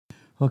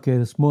Okay,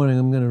 this morning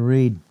I'm going to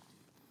read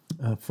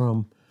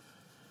from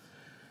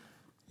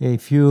a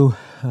few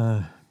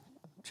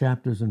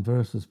chapters and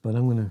verses, but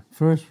I'm going to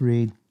first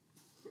read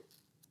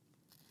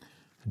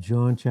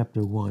John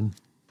chapter 1,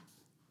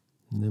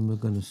 and then we're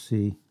going to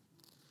see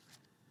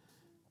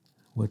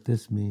what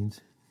this means.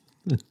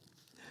 So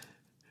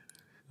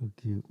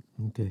cute.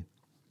 Okay.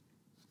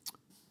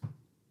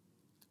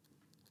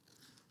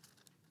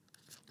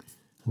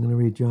 I'm going to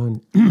read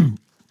John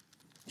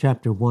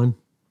chapter 1,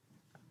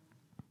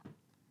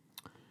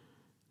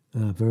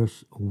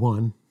 verse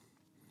 1.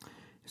 It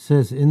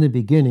says, "In the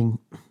beginning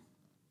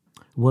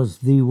was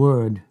the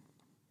Word,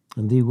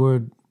 and the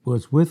Word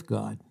was with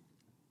God."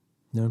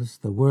 Notice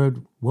the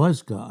Word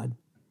was God,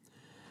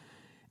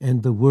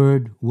 and the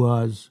Word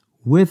was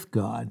with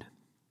God,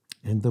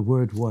 and the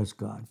Word was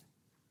God.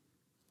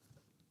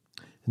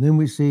 And then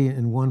we see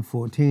in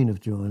 1:14 of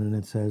John, and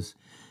it says,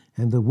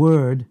 "And the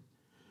Word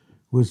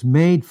was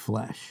made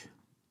flesh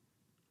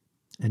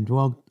and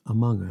dwelt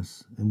among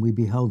us, and we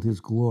beheld his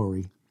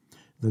glory.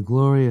 The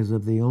glory is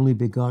of the only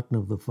begotten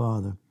of the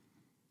Father,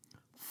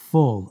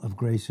 full of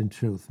grace and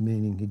truth,"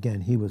 meaning,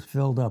 again, he was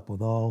filled up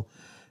with all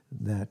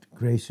that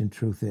grace and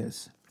truth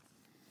is.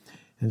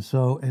 And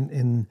so,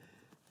 and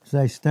as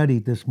I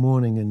studied this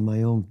morning in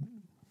my own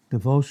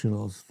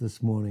devotionals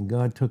this morning,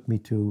 God took me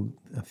to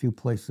a few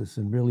places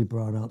and really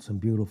brought out some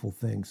beautiful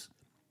things.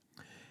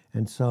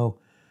 And so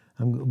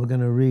we're going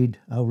to read,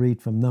 I'll read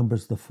from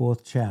Numbers, the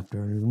 4th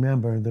chapter. And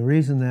remember, the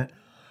reason that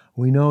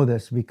we know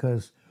this,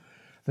 because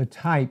the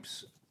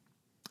types,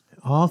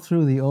 all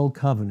through the Old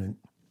Covenant,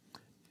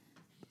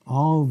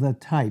 all the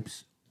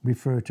types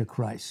refer to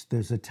Christ.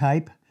 There's a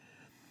type,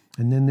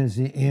 and then there's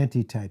the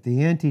antitype.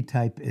 The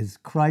antitype is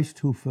Christ,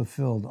 who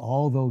fulfilled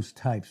all those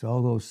types,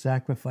 all those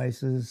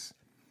sacrifices,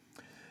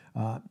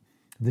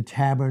 the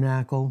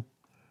tabernacle,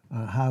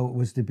 how it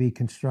was to be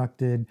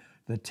constructed,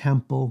 the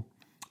temple,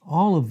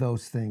 all of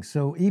those things.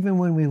 So even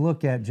when we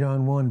look at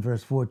John 1,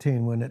 verse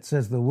 14, when it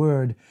says the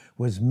Word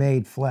was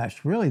made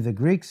flesh, really the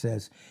Greek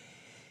says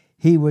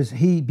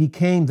he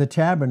became the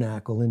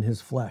tabernacle in his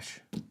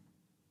flesh.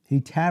 He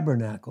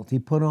tabernacled. He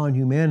put on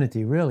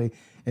humanity, really.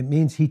 It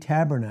means he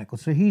tabernacled.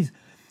 So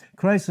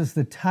Christ is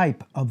the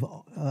type of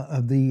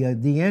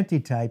the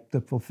antitype, the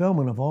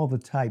fulfillment of all the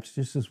types,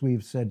 just as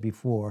we've said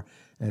before,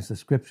 as the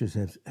Scriptures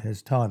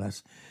has taught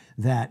us,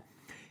 that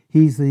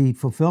he's the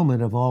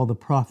fulfillment of all the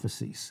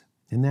prophecies.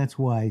 And that's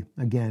why,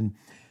 again,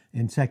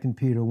 in 2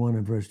 Peter 1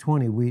 and verse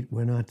 20,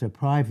 we're not to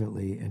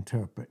privately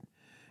interpret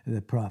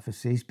the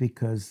prophecies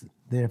because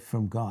they're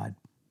from God.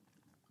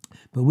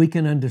 But we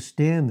can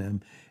understand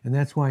them, and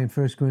that's why in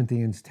 1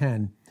 Corinthians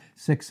 10,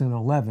 6 and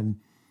 11,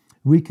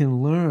 we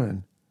can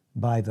learn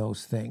by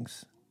those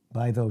things,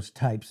 by those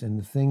types, and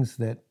the things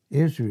that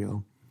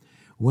Israel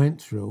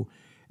went through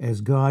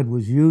as God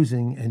was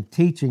using and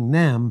teaching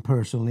them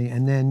personally,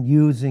 and then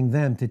using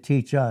them to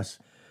teach us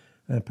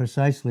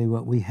precisely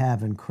what we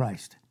have in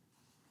Christ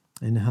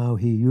and how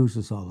he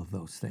uses all of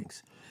those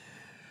things.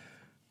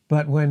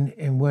 But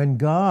when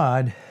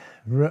God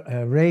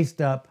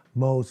raised up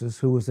Moses,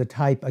 who was a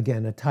type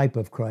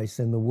of Christ,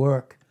 and the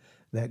work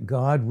that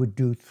God would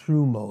do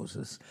through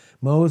Moses.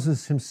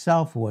 Moses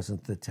himself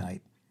wasn't the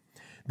type.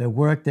 The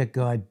work that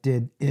God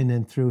did in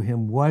and through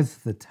him was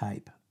the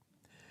type,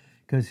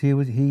 because he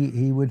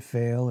would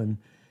fail, and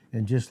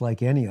just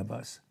like any of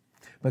us.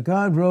 But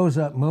God rose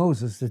up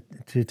Moses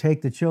to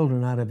take the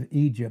children out of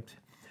Egypt,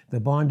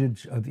 the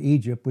bondage of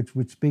Egypt, which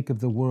would speak of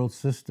the world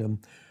system,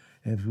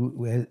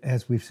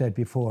 as we've said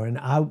before, and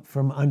out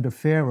from under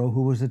Pharaoh,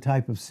 who was a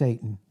type of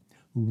Satan,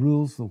 who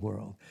rules the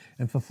world.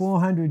 And for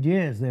 400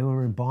 years, they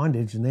were in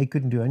bondage, and they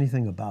couldn't do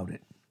anything about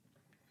it.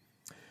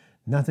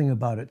 Nothing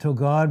about it, till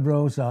God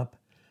rose up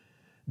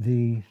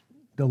the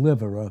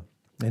deliverer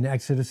in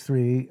Exodus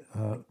 3,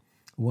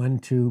 1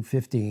 to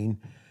 15,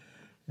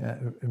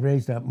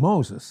 raised up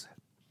Moses.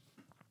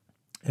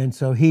 And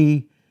so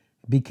he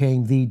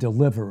became the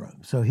deliverer.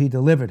 So he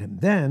delivered him.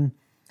 Then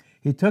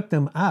he took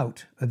them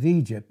out of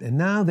Egypt, and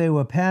now they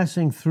were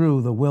passing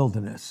through the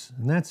wilderness.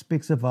 And that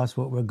speaks of us,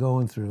 what we're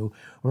going through.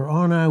 We're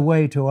on our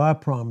way to our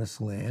promised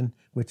land,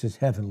 which is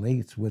heavenly.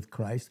 It's with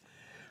Christ.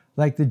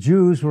 Like the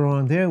Jews were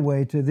on their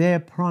way to their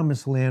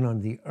promised land on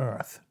the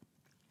earth.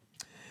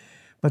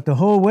 But the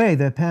whole way,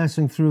 they're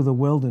passing through the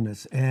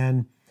wilderness,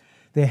 and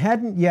they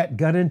hadn't yet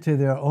got into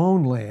their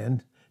own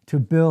land to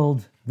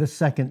build the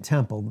second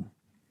temple,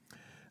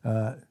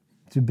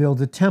 to build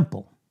a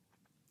temple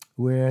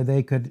where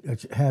they could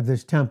have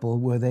this temple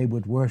where they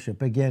would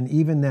worship. Again,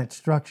 even that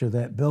structure,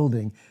 that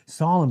building,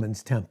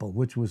 Solomon's temple,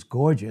 which was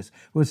gorgeous,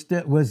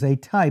 was a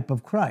type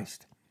of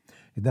Christ,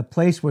 the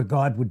place where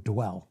God would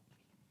dwell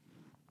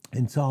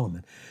in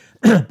Solomon.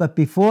 But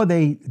before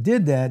they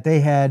did that, they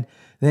had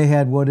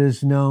what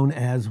is known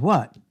as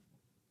what?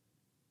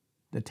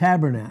 The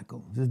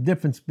tabernacle. The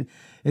difference,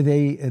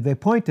 they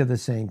point to the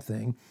same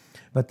thing,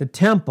 but the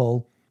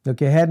temple,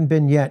 hadn't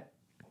been yet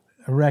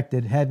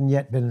erected, hadn't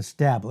yet been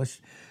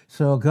established.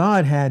 So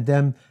God had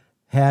them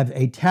have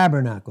a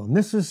tabernacle. And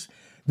this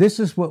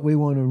is what we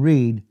want to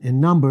read in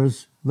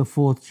Numbers, the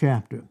 4th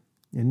chapter.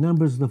 in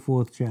Numbers, the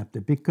 4th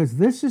chapter, because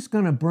this is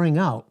going to bring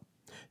out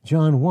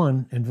John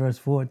 1 and verse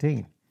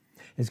 14.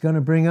 It's going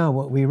to bring out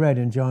what we read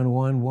in John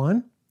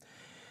 1:1,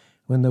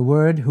 when the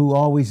Word, who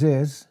always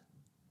is,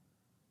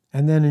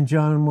 and then in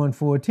John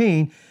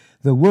 1:14,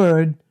 the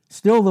Word,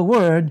 still the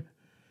Word,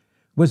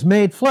 was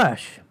made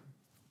flesh.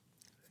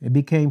 It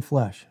became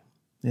flesh.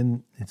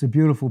 And it's a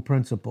beautiful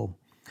principle.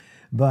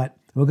 But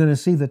we're going to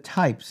see the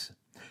types.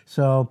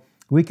 So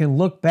we can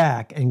look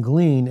back and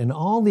glean, and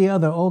all the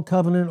other Old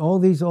Covenant, all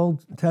these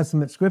Old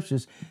Testament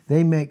scriptures,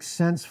 they make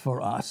sense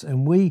for us.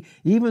 And we,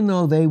 even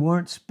though they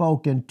weren't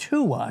spoken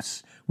to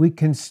us, we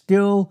can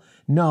still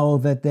know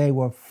that they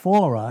were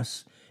for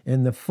us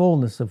in the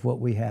fullness of what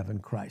we have in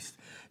Christ.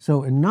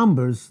 So in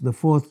Numbers, the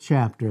 4th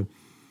chapter,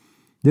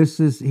 this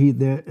is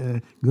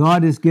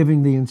God is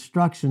giving the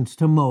instructions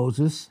to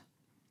Moses.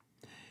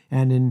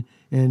 And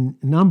in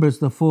Numbers,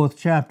 the 4th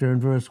chapter, in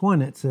verse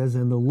 1, it says,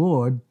 and the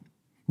Lord,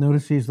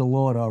 notice he's the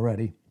Lord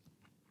already.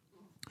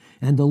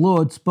 And the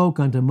Lord spoke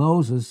unto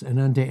Moses and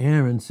unto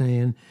Aaron,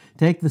 saying,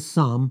 take the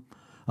sum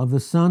of the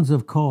sons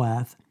of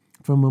Kohath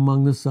from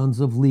among the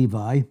sons of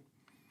Levi,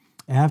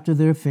 after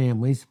their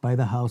families, by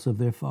the house of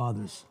their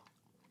fathers,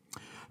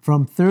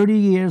 from 30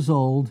 years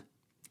old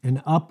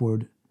and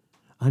upward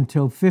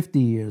until 50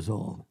 years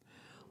old,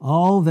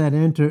 all that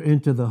enter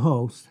into the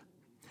host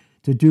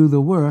to do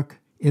the work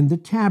in the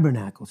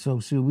tabernacle. So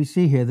we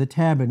see here the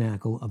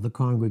tabernacle of the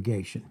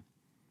congregation.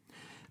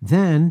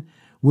 Then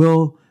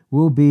will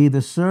be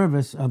the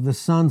service of the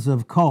sons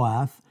of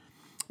Kohath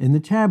in the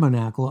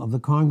tabernacle of the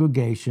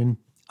congregation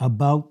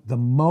about the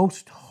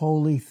most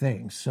holy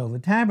things. So the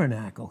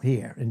tabernacle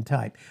here in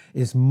type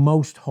is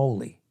most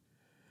holy.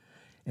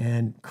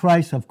 And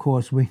Christ, of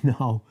course, we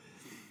know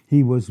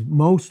he was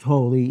most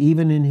holy,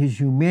 even in his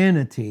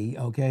humanity,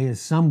 okay,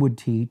 as some would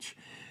teach,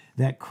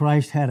 that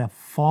Christ had a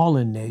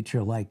fallen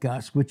nature like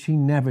us, which he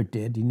never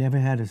did. He never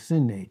had a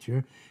sin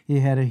nature. He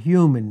had a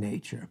human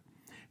nature.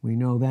 We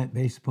know that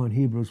based upon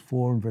Hebrews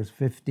 4 and verse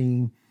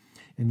 15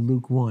 and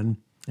Luke 1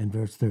 and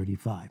verse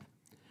 35.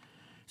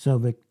 So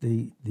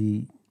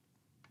the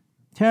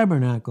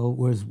tabernacle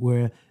was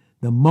where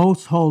the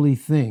most holy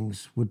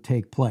things would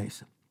take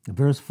place.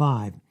 Verse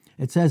 5,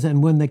 it says,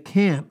 and when the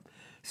camp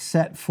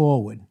set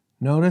forward,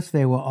 notice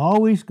they were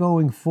always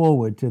going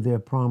forward to their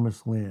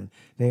promised land.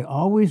 They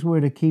always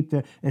were to keep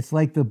it's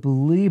like the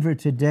believer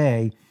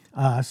today,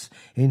 us,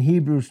 in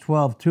Hebrews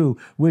 12:2,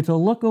 we're to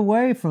look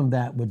away from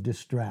that would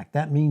distract.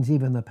 That means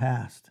even the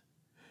past.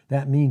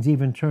 That means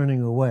even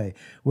turning away.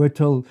 We're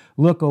to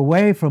look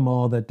away from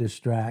all that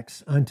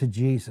distracts unto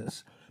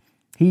Jesus.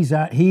 He's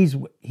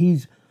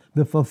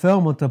the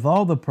fulfillment of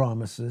all the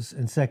promises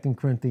in 2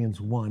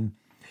 Corinthians 1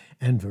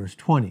 and verse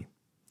 20.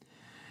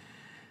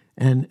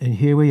 And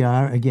here we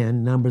are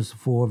again, Numbers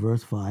 4,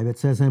 verse 5. It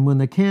says, and when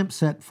the camp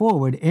set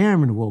forward,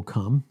 Aaron will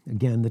come,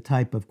 again, the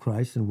type of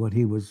Christ and what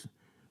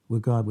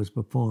God was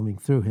performing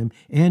through him,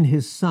 and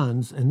his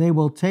sons, and they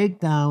will take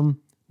down,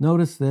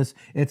 notice this,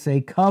 it's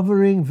a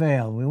covering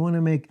veil. We want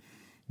to make,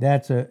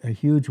 that's a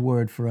huge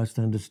word for us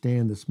to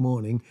understand this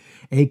morning,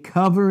 a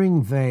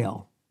covering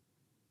veil.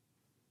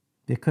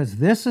 Because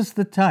this is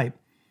the type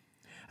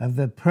of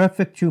the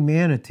perfect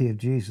humanity of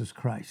Jesus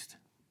Christ.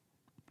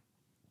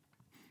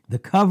 The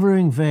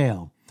covering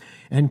veil,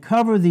 and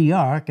cover the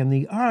ark, and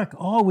the ark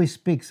always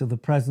speaks of the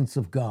presence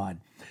of God.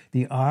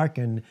 The ark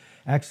in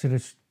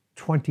Exodus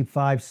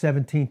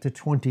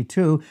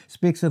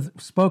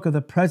 25:17-22 spoke of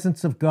the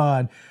presence of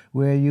God,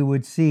 where you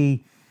would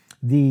see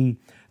the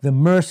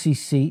mercy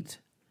seat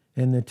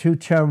and the two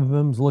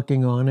cherubims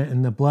looking on it,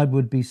 and the blood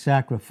would be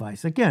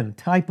sacrificed. Again, a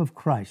type of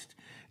Christ.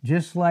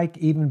 Just like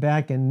even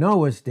back in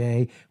Noah's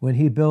day, when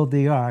he built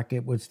the ark,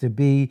 it was to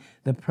be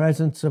the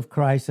presence of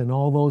Christ, and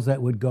all those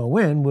that would go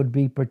in would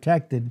be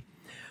protected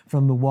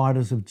from the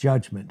waters of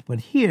judgment.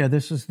 But here,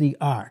 this is the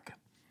ark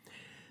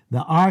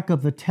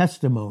of the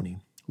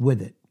testimony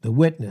with it, the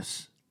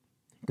witness.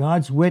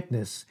 God's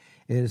witness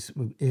is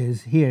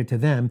here to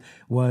them,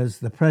 was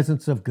the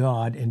presence of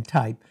God in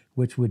type,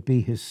 which would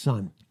be his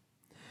son.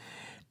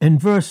 In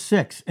verse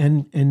 6,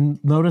 and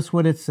notice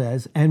what it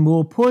says, and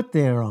we'll put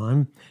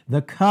thereon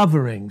the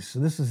coverings.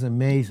 This is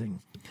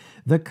amazing.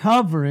 The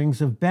coverings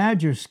of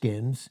badger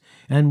skins,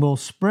 and will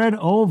spread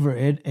over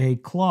it a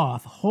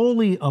cloth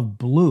wholly of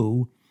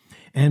blue,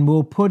 and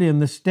will put in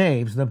the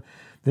staves, the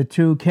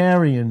two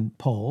carrion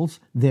poles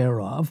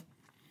thereof,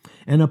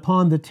 and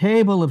upon the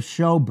table of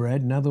showbread.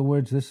 In other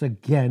words, this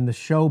again, the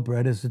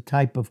showbread is a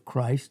type of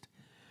Christ.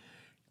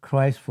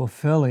 Christ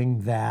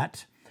fulfilling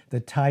that, the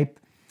type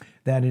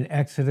that in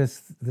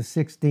Exodus, the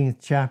 16th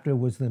chapter,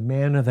 was the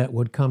manna that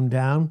would come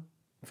down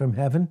from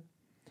heaven,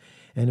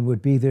 and it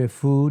would be their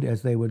food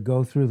as they would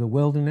go through the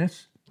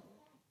wilderness.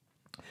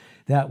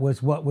 That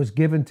was what was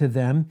given to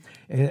them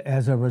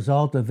as a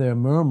result of their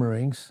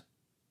murmurings.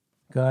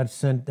 God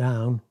sent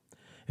down,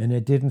 and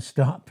it didn't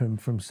stop him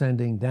from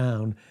sending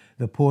down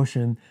the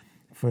portion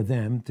for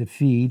them to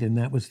feed, and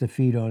that was to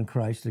feed on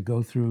Christ, to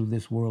go through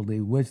this worldly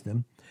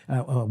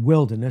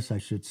wilderness, I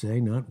should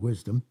say, not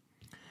wisdom.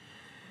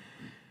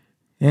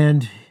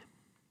 And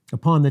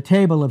Upon the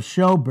table of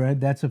showbread,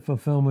 that's a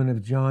fulfillment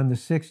of John, the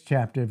 6th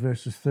chapter,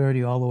 verses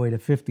 30 all the way to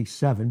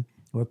 57,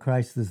 where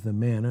Christ is the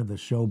manna, the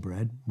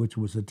showbread, which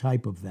was a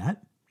type of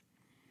that.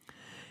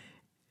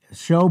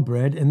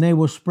 Showbread, and they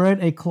will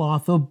spread a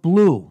cloth of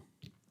blue,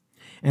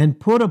 and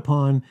put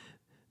upon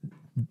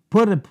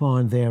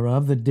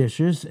thereof the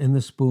dishes and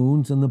the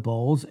spoons and the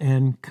bowls,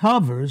 and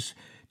covers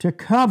to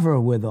cover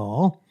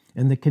withal,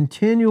 and the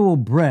continual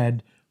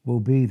bread will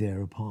be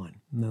thereupon.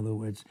 In other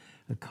words,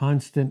 a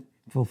constant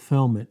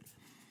fulfillment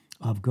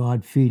of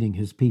God feeding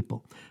his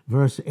people.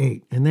 Verse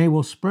 8, and they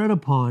will spread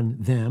upon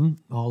them,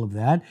 all of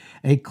that,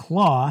 a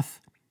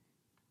cloth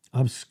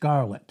of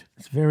scarlet.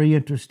 It's very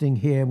interesting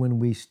here when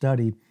we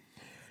study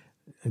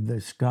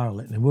the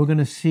scarlet. And we're going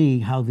to see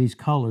how these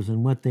colors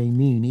and what they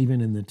mean, even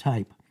in the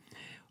type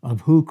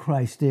of who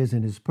Christ is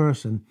in his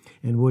person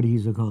and what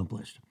he's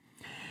accomplished.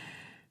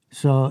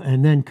 So,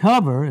 and then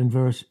cover in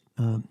verse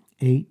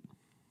 8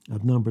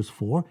 of Numbers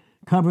 4,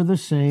 cover the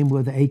same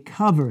with a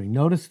covering.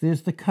 Notice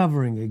there's the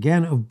covering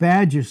again of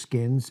badger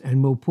skins,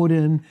 and will put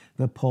in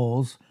the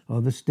poles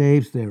or the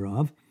staves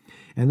thereof.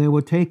 And they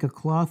will take a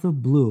cloth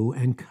of blue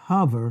and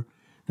cover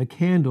the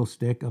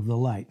candlestick of the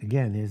light.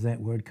 Again, here's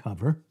that word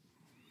cover.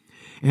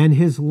 And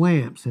his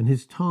lamps, and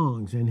his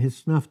tongs, and his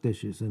snuff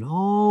dishes, and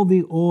all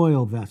the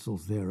oil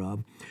vessels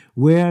thereof,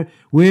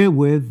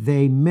 wherewith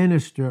they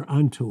minister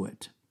unto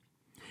it.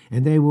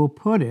 And they will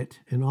put it,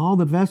 and all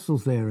the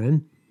vessels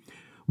therein,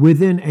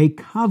 within a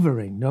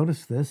covering,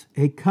 notice this,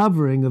 a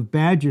covering of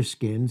badger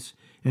skins,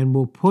 and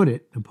will put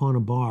it upon a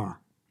bar.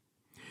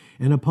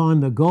 And upon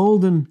the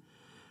golden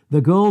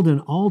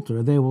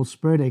altar they will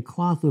spread a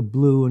cloth of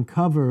blue, and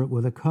cover it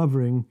with a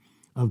covering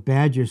of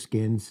badger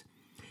skins,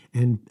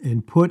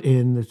 and put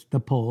in the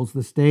poles,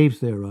 the staves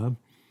thereof.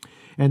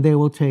 And they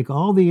will take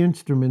all the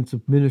instruments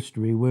of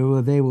ministry,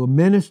 where they will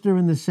minister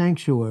in the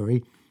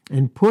sanctuary,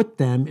 and put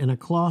them in a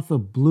cloth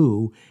of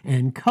blue,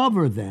 and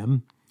cover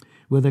them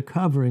with a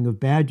covering of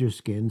badger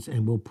skins,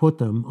 and will put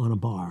them on a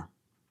bar.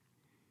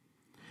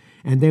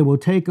 And they will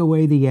take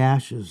away the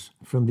ashes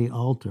from the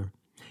altar,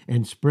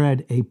 and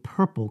spread a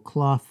purple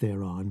cloth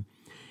thereon,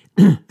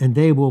 and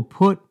they will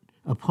put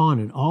upon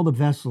it all the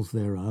vessels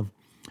thereof,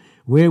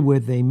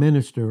 wherewith they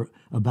minister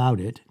about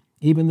it,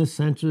 even the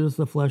censers,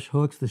 the flesh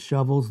hooks, the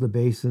shovels, the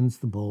basins,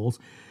 the bowls,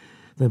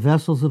 the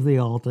vessels of the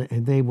altar,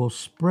 and they will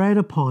spread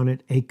upon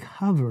it a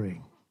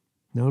covering.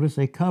 Notice,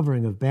 a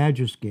covering of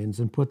badger skins,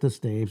 and put the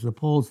staves, the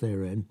poles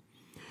therein.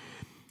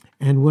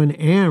 And when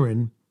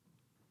Aaron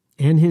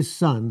and his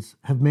sons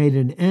have made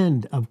an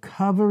end of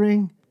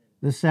covering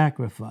the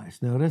sacrifice,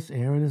 notice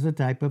Aaron is a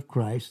type of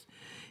Christ,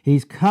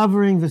 he's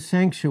covering the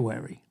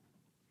sanctuary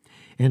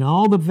and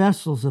all the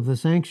vessels of the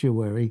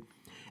sanctuary.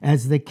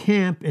 As the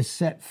camp is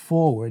set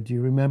forward, do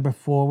you remember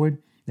forward?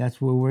 That's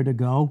where we're to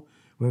go.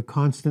 We're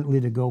constantly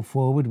to go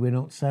forward. We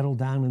don't settle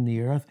down in the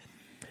earth.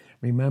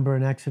 Remember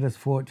in Exodus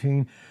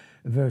 14,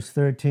 verse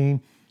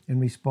 13, in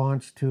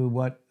response to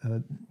what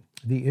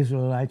the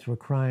Israelites were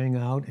crying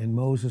out, and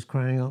Moses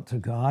crying out to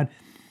God,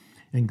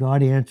 and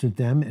God answered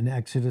them in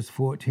Exodus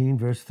 14,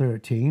 verse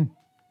 13,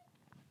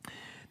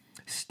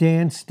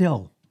 stand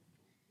still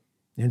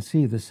and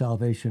see the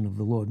salvation of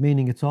the Lord.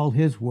 Meaning it's all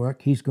his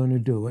work. He's going to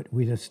do it.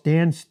 We just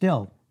stand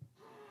still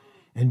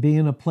and be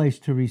in a place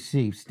to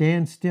receive.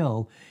 Stand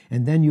still,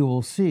 and then you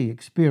will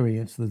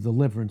experience the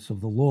deliverance of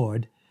the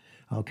Lord.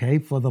 Okay,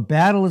 for the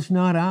battle is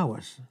not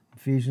ours.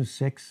 Ephesians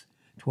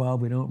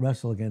 6:12, we don't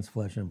wrestle against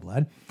flesh and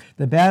blood.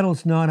 The battle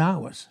is not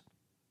ours.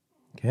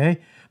 Okay,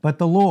 but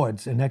the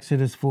Lord's in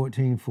Exodus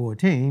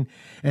 14:14.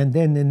 And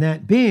then in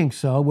that being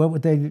so, what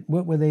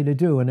were they to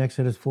do in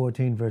Exodus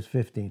 14, verse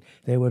 15?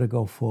 They were to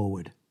go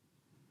forward.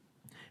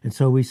 And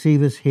so we see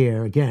this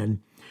here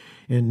again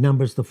in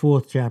Numbers, the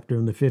 4th chapter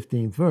and the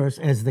 15th verse,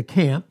 as the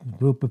camp,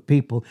 group of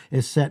people,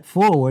 is set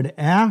forward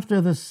after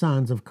the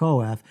sons of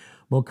Kohath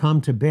will come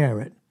to bear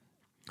it.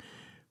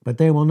 But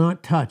they will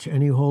not touch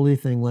any holy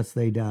thing lest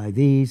they die.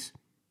 These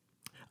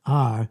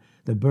are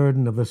the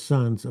burden of the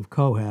sons of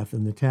Kohath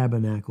in the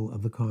tabernacle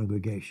of the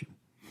congregation.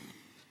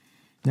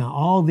 Now,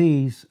 all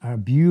these are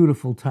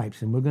beautiful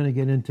types, and we're going to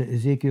get into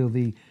Ezekiel,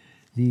 the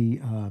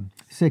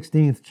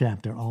 16th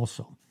chapter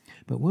also.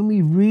 But when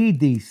we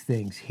read these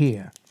things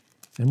here,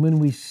 and when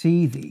we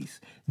see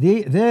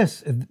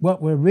this,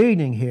 what we're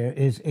reading here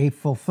is a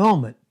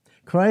fulfillment.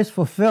 Christ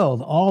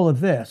fulfilled all of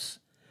this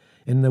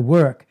in the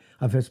work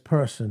of his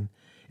person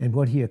and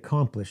what he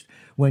accomplished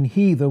when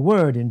he, the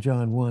Word in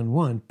John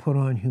 1:1, put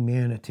on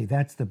humanity.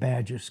 That's the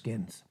badger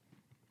skins.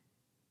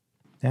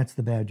 That's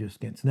the badger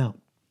skins. Now,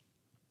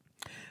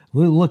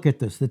 we'll look at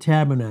this, the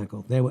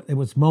tabernacle. It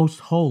was most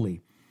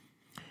holy.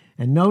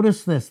 And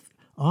notice this,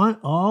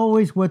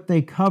 always what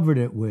they covered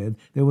it with,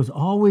 there was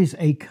always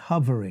a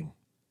covering.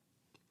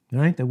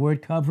 Right? The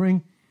word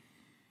covering.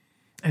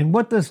 And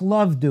what does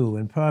love do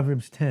in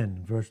Proverbs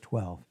 10, verse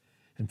 12,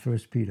 and 1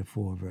 Peter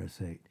 4,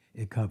 verse 8?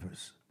 It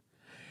covers.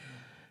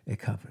 It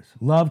covers.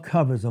 Love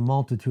covers a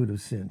multitude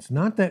of sins.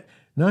 Not that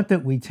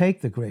we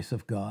take the grace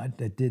of God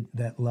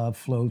that love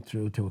flowed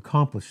through to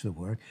accomplish the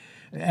work,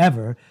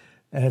 ever,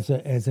 as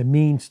a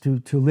means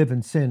to live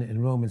in sin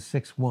in Romans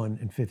 6:1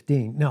 and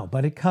 15. No,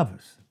 but it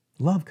covers.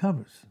 Love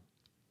covers.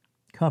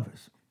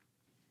 Covers.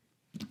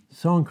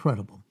 So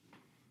incredible.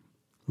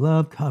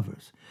 Love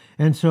covers.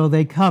 And so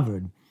they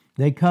covered.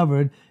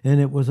 And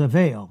it was a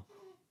veil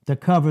to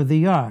cover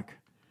the ark.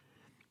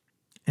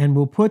 And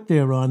we'll put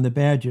thereon the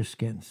badger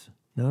skins.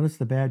 Notice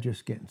the badger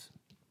skins.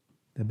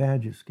 The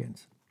badger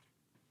skins.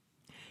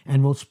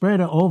 And we'll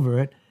spread over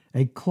it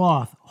a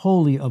cloth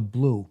wholly of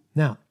blue.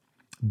 Now,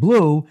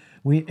 blue,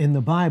 in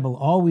the Bible,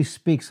 always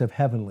speaks of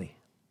heavenly.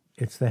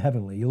 It's the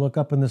heavenly. You look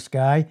up in the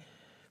sky,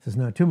 there's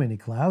not too many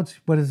clouds.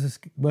 What is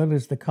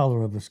the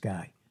color of the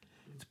sky?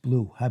 It's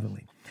blue,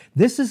 heavenly.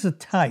 This is a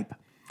type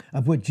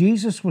of what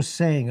Jesus was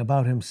saying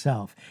about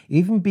himself,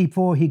 even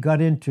before he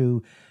got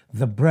into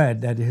the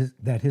bread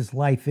that his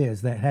life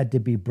is, that had to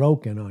be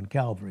broken on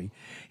Calvary.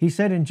 He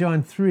said in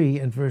John 3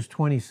 and verse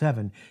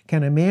 27,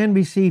 "Can a man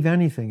receive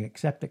anything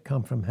except it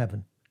come from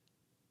heaven?"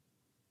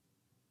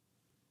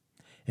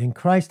 And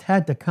Christ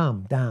had to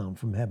come down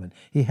from heaven.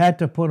 He had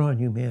to put on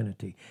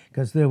humanity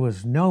because there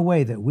was no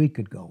way that we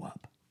could go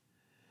up.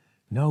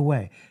 No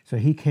way. So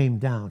he came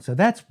down. So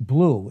that's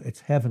blue.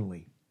 It's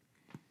heavenly.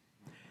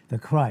 The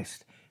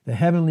Christ, the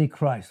heavenly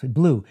Christ, the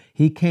blue.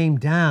 He came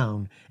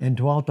down and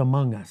dwelt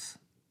among us.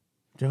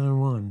 John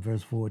 1,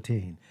 verse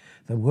 14.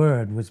 The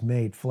Word was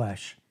made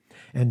flesh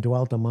and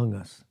dwelt among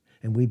us,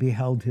 and we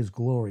beheld his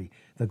glory,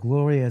 the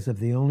glory as of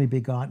the only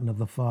begotten of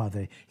the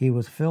Father. He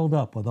was filled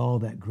up with all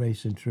that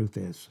grace and truth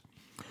is.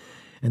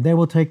 And they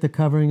will take the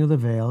covering of the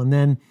veil and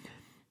then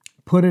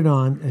put it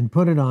on,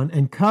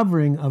 and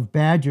covering of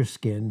badger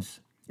skins,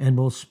 and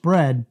will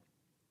spread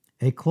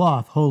a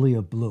cloth wholly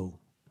of blue.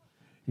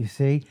 You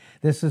see,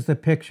 this is the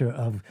picture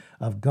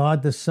of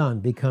God the Son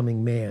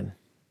becoming man.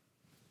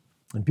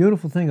 The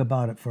beautiful thing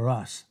about it for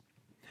us,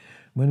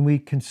 when we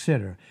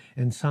consider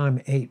in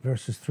Psalm 8,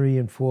 verses 3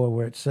 and 4,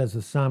 where it says,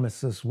 the psalmist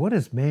says, "What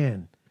is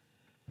man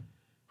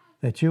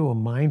that you are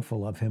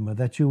mindful of him, or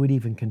that you would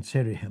even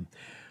consider him?"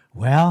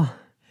 Well,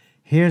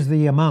 here's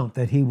the amount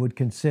that he would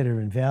consider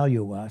and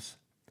value us.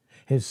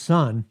 His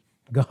Son,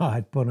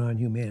 God, put on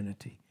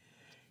humanity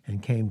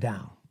and came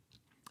down.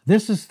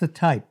 This is the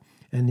type,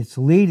 and it's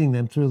leading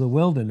them through the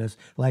wilderness,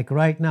 like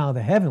right now,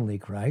 the heavenly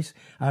Christ,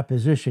 our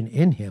position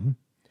in him,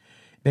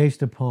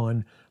 based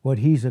upon what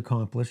he's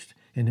accomplished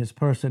in his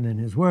person and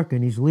his work.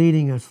 And he's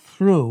leading us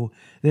through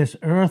this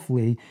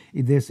earthly,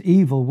 this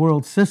evil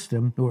world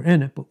system. We're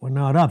in it, but we're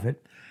not of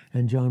it.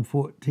 And John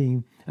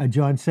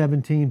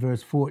 17,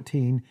 verse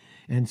 14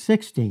 and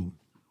 16.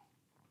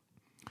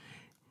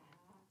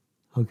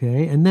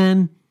 Okay, and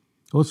then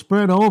we'll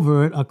spread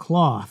over it a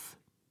cloth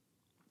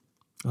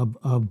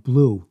of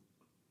blue.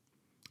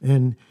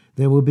 And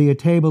there will be a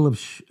table of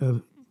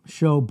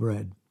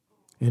showbread,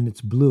 and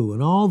it's blue,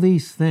 and all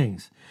these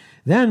things.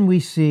 Then we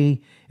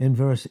see in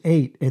verse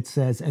 8, it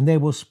says, "And they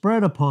will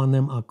spread upon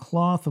them a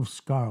cloth of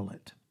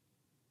scarlet."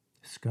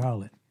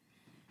 Scarlet.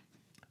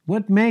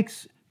 What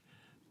makes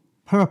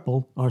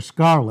purple or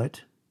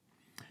scarlet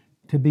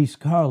to be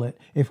scarlet?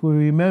 If we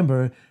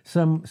remember,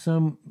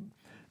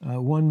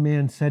 one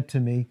man said to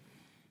me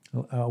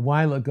a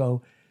while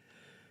ago,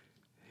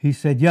 he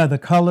said, "Yeah, the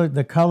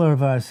color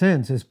of our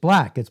sins is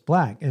black. It's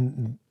black."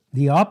 And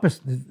the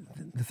opposite,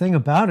 the thing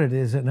about it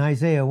is in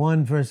Isaiah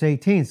 1, verse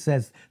 18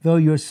 says, "Though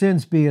your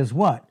sins be as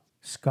what?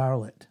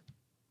 Scarlet."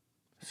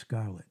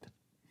 Scarlet.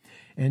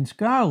 And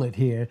scarlet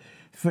here,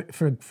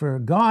 for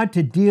God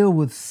to deal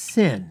with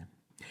sin,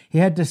 he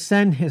had to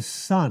send his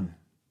Son.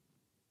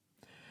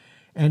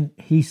 And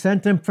he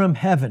sent him from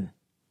heaven.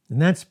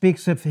 And that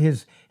speaks of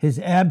his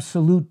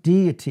absolute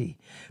deity.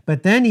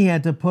 But then he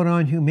had to put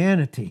on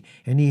humanity,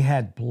 and he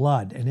had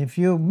blood. And if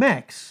you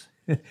mix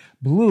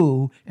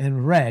blue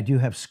and red, you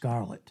have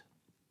scarlet.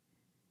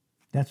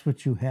 That's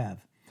what you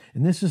have.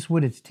 And this is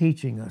what it's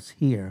teaching us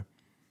here,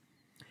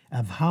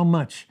 of how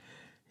much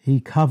he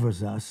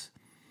covers us,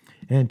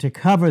 and to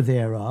cover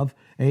thereof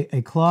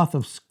a cloth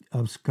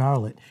of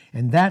scarlet.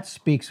 And that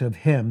speaks of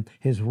him,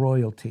 his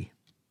royalty.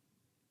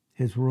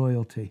 His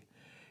royalty.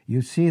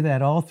 You see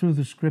that all through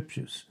the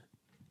scriptures.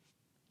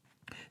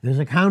 There's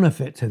a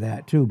counterfeit to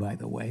that too, by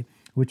the way,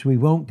 which we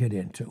won't get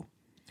into.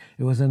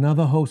 It was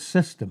another host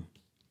system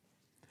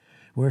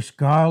where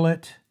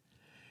scarlet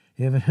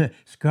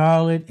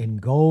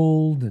and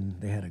gold, and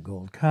they had a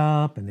gold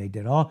cup, and they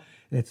did all.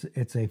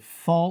 It's a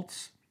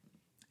false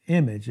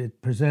image.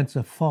 It presents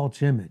a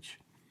false image.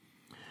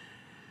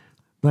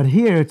 But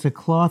here it's a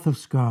cloth of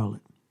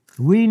scarlet.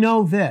 We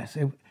know this.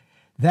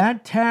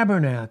 That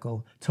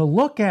tabernacle, to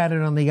look at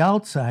it on the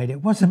outside,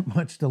 it wasn't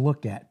much to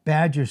look at.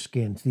 Badger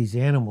skins, these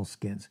animal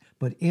skins.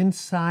 But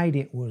inside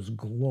it was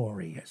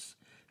glorious.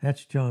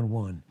 That's John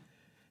 1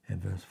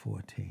 and verse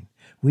 14.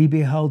 We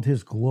beheld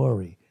his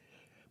glory.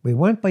 We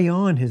went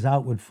beyond his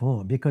outward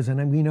form, because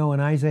we know in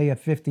Isaiah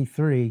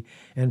 53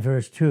 and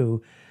verse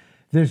 2,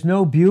 there's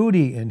no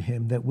beauty in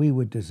him that we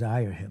would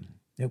desire him.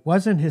 It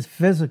wasn't his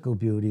physical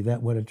beauty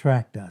that would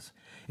attract us.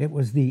 It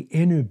was the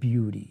inner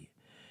beauty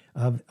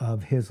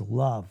of his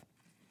love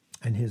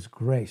and his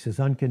grace, his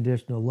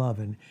unconditional love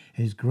and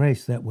his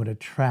grace that would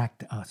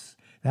attract us.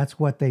 That's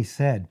what they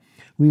said.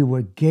 We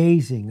were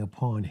gazing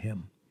upon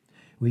him.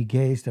 We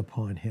gazed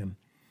upon him,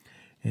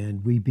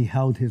 and we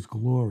beheld his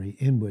glory,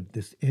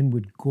 this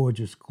inward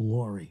gorgeous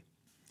glory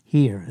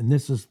here. And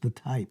this is the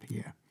type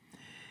here.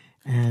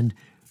 And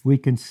we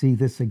can see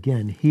this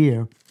again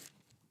here,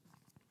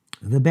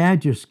 the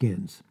badger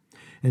skins.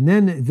 And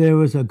then there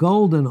was a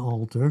golden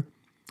altar,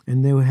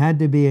 and there had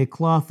to be a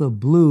cloth of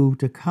blue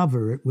to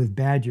cover it with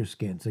badger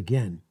skins.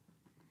 Again,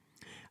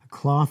 a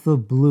cloth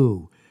of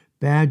blue,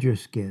 badger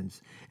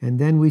skins. And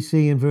then we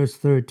see in verse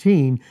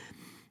 13,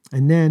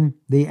 and then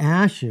the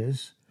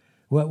ashes,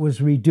 what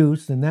was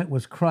reduced, and that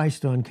was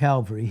Christ on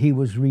Calvary. He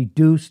was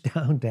reduced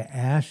down to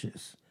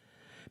ashes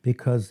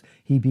because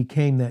he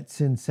became that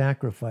sin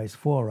sacrifice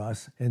for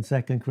us in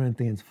 2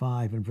 Corinthians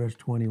 5 and verse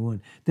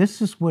 21.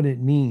 This is what it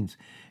means,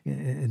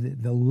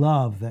 the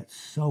love that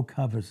so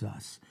covers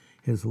us,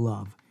 his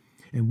love,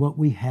 and what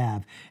we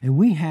have. And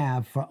we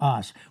have for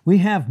us, we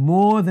have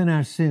more than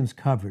our sins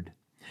covered.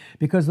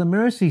 Because the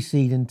mercy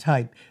seat in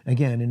type,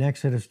 again, in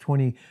Exodus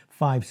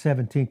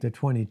 25:17 to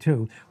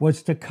 22,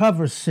 was to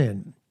cover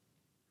sin.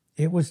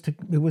 It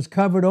was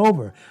covered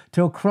over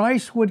till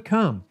Christ would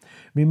come.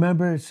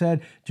 Remember,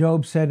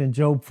 Job said in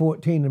Job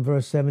 14 and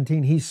verse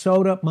 17, he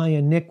sewed up my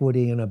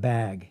iniquity in a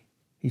bag.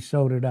 He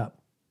sewed it up.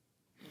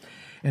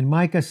 And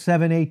Micah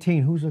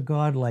 7:18, who's a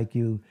God like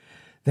you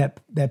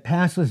that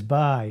passes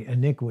by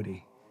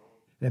iniquity,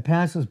 that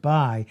passes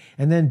by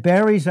and then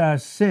buries our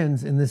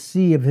sins in the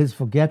sea of his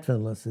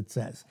forgetfulness, it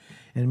says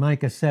in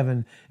Micah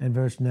 7 and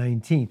verse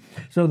 19.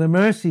 So the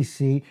mercy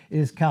seat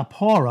is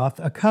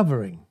kalporoth, a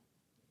covering,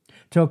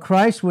 till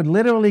Christ would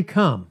literally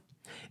come,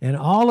 and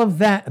all of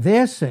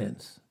their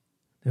sins,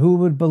 who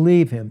would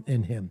believe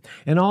in him,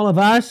 and all of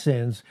our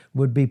sins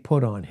would be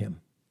put on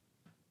him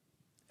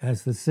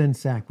as the sin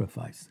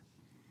sacrifice.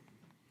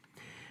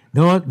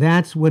 No,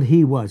 that's what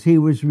he was. He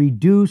was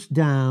reduced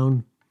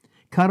down,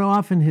 cut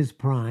off in his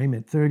prime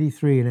at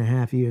 33 and a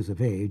half years of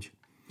age,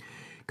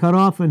 cut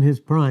off in his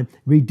prime,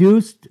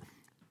 reduced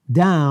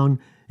down,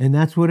 and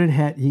that's what it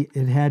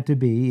had to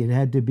be. It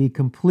had to be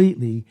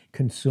completely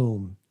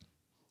consumed.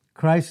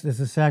 Christ as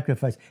a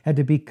sacrifice had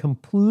to be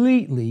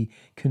completely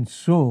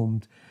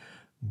consumed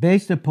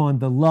based upon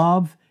the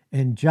love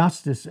and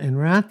justice and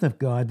wrath of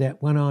God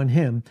that went on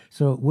him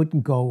so it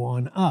wouldn't go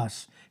on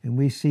us. And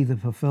we see the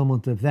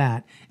fulfillment of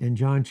that in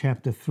John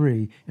chapter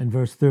 3 and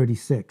verse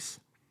 36.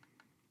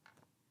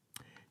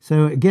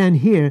 So again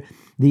here,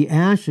 the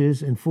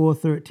ashes in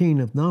 4:13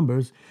 of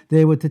Numbers,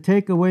 they were to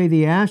take away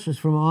the ashes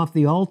from off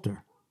the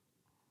altar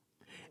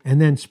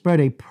and then spread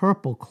a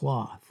purple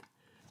cloth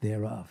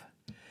thereof.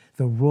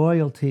 The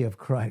royalty of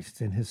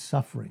Christ and his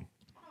suffering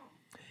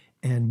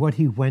and what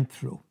he went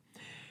through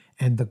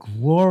and the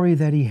glory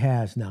that he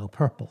has now,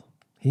 purple.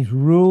 He's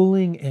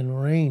ruling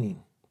and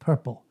reigning,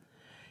 purple.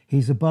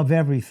 He's above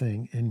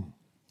everything, and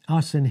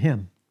us and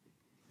him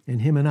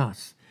and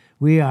us.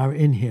 We are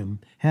in him,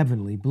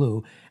 heavenly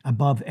blue,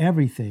 above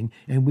everything,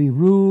 and we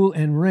rule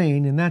and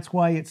reign, and that's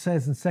why it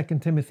says in 2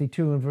 Timothy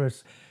 2 and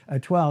verse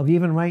 12,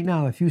 even right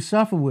now, if you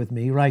suffer with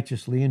me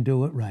righteously and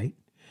do it right,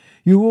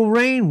 you will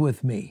reign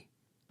with me.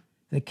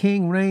 The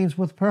king reigns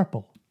with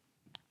purple.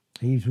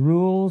 He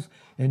rules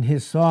in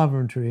his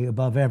sovereignty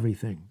above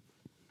everything.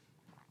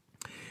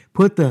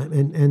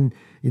 And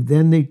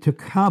then they to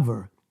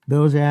cover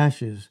those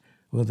ashes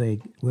with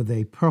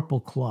a purple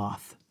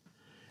cloth.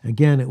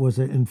 Again, it was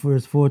in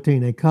verse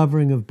 14, a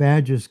covering of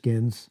badger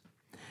skins,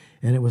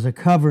 and it was a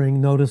covering.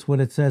 Notice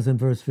what it says in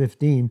verse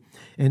 15.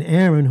 And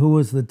Aaron, who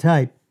was the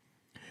type,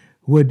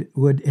 would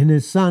and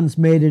his sons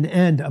made an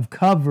end of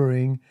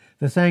covering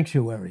the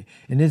sanctuary.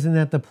 And isn't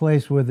that the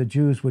place where the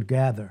Jews would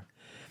gather?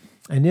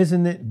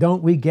 And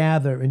don't we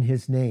gather in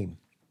his name?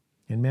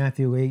 In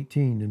Matthew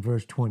 18 and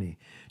verse 20,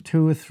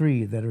 2 or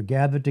 3 that are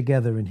gathered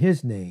together in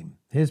his name,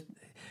 his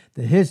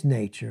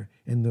nature,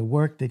 and the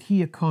work that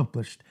he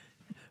accomplished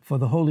for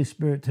the Holy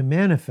Spirit to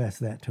manifest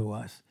that to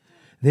us.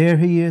 There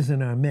he is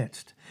in our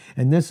midst.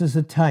 And this is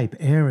a type,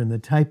 Aaron, the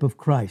type of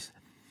Christ,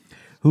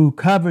 who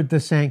covered the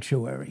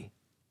sanctuary.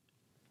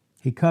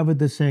 He covered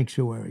the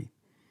sanctuary.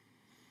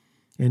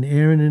 And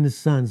Aaron and his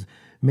sons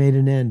made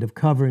an end of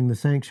covering the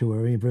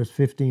sanctuary in verse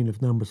 15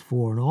 of Numbers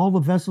 4, and all the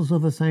vessels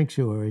of the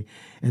sanctuary.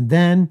 And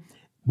then,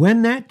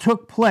 when that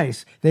took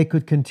place, they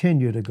could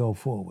continue to go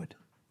forward.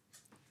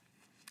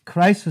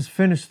 Christ has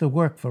finished the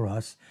work for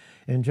us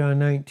in John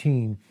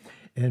 19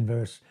 and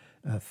verse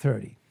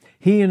 30.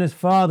 He and his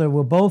Father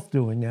were both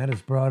doing that,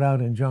 as brought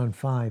out in John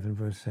 5 and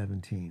verse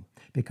 17,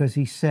 because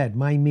he said,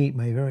 my meat,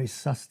 my very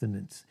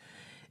sustenance,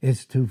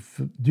 is to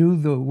do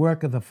the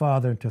work of the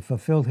Father, to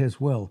fulfill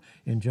his will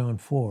in John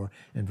 4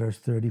 and verse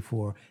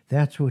 34.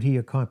 That's what he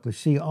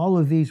accomplished. See, all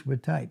of these were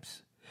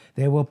types.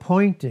 They were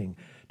pointing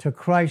to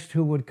Christ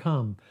who would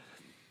come,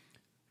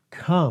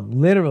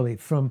 literally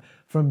from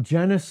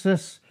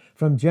Genesis,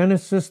 the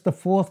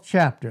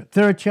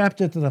third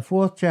chapter to the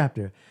fourth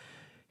chapter.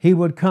 He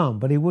would come,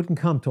 but he wouldn't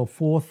come till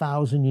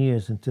 4,000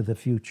 years into the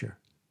future.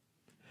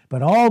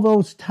 But all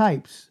those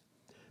types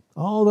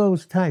All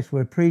those types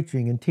were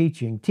preaching and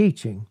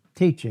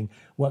teaching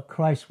what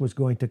Christ was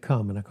going to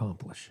come and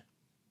accomplish.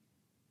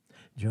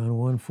 John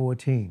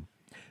 1:14,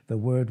 the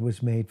Word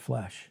was made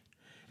flesh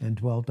and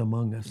dwelt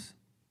among us.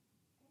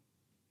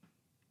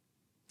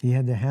 He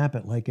had to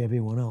habit like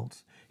everyone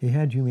else. He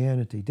had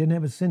humanity. Didn't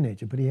have a sin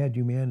nature, but he had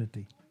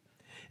humanity.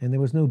 And there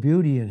was no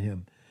beauty in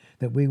him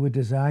that we would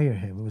desire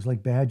him. It was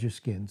like badger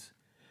skins.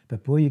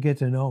 But boy, you get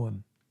to know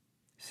him,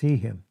 see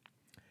him,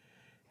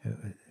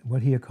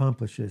 what he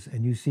accomplishes,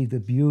 and you see the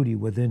beauty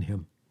within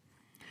him.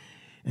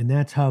 And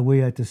that's how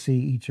we are to see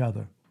each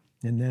other.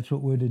 And that's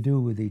what we're to do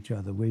with each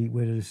other.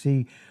 We're to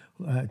see,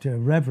 to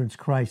reverence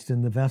Christ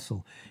in the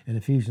vessel. In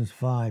Ephesians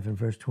 5 and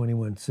verse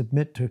 21,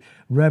 submit to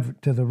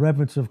the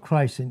reverence of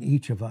Christ in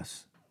each of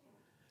us.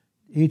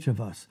 Each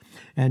of us.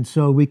 And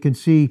so we can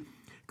see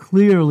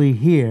clearly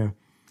here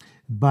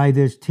by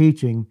this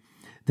teaching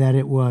that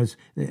it was,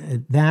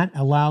 that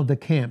allowed the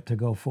camp to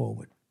go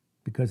forward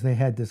because they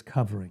had this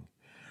covering.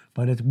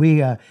 But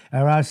are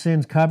our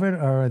sins covered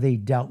or are they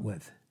dealt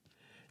with?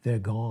 They're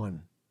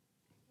gone.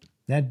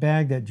 That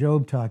bag that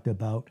Job talked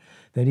about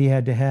that he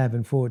had to have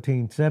in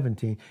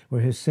 14:17,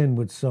 where his sin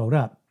was sewed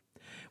up.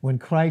 When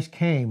Christ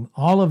came,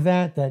 all of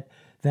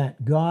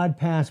that God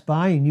passed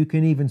by, and you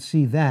can even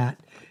see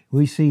that,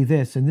 we see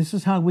this. And this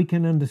is how we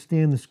can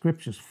understand the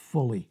scriptures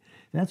fully.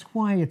 That's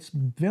why it's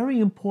very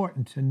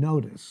important to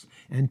notice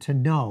and to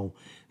know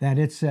that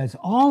it says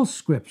all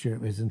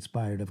scripture is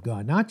inspired of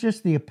God, not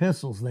just the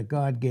epistles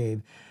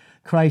that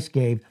Christ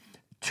gave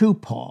to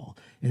Paul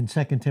in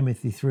 2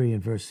 Timothy 3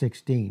 and verse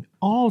 16.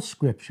 All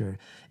scripture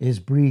is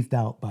breathed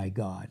out by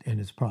God and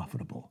is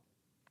profitable.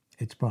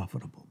 It's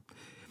profitable.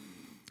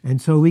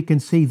 And so we can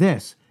see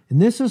this.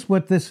 And this is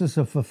what this is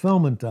a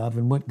fulfillment of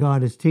and what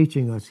God is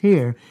teaching us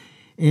here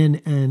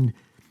in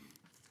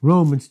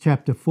Romans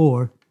chapter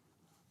 4.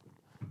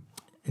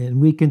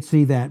 And we can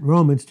see that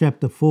Romans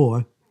chapter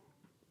 4,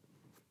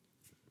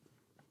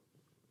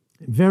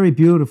 very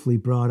beautifully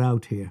brought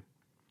out here.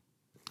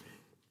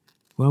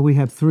 Well, we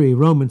have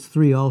Romans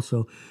 3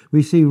 also.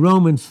 We see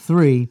Romans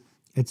 3,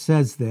 it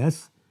says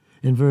this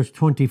in verse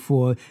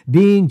 24,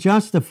 being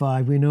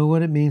justified, we know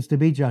what it means to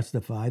be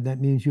justified.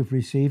 That means you've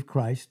received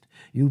Christ.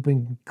 You've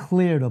been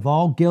cleared of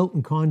all guilt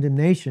and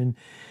condemnation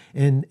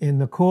in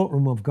the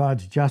courtroom of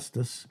God's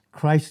justice.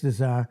 Christ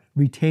is our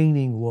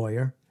retaining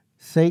lawyer.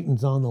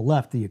 Satan's on the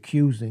left, the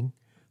accusing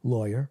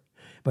lawyer.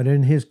 But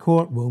in his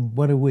courtroom,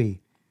 what are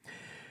we?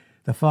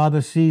 The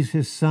Father sees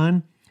his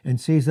Son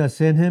and sees us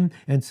in him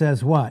and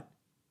says what?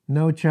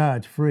 No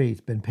charge, free,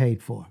 it's been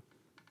paid for.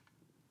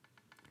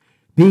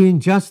 Being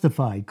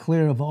justified,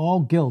 clear of all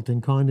guilt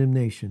and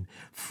condemnation,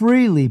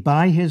 freely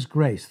by his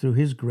grace, through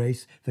his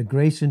grace, the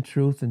grace and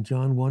truth in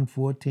John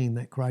 1:14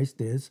 that Christ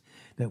is,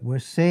 that we're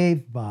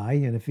saved by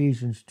in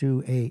Ephesians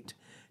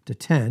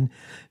 2:8-10,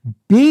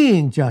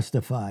 being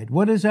justified.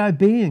 What is our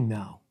being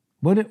now?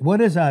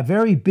 What is our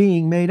very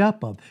being made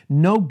up of?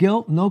 No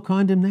guilt, no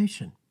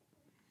condemnation.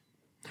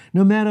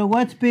 No matter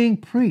what's being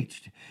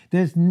preached,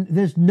 there's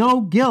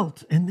no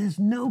guilt and there's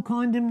no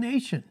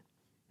condemnation.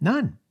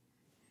 None.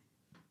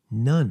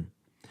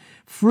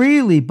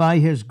 Freely by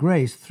his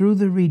grace through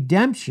the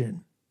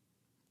redemption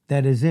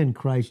that is in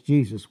Christ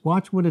Jesus.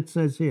 Watch what it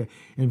says here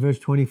in verse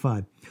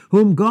 25.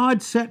 Whom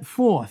God set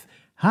forth.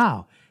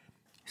 How?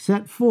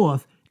 Set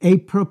forth a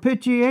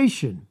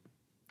propitiation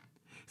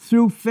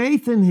through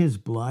faith in his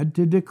blood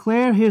to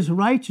declare his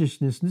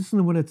righteousness. Listen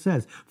to what it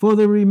says. For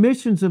the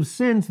remissions of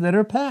sins that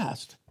are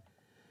past.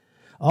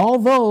 All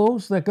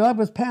those that God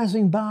was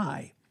passing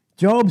by.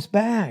 Job's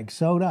bag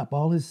sewed up,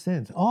 all his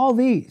sins. All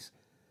these.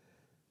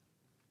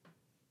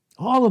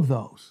 All of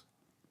those.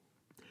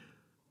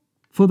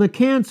 For the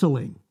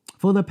canceling,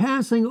 for the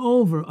passing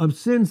over of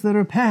sins that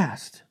are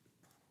past.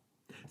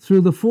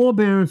 Through the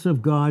forbearance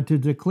of God to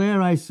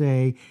declare, I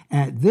say,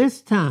 at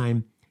this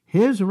time,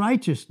 his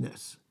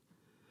righteousness,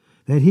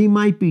 that he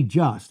might be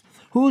just.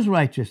 Whose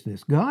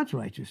righteousness? God's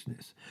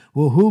righteousness.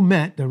 Well, who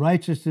met the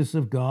righteousness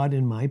of God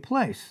in my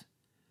place?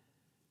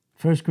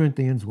 1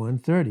 Corinthians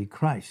 1:30,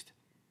 Christ.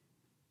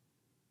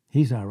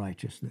 He's our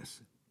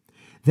righteousness.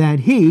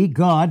 That he,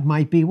 God,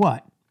 might be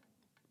what?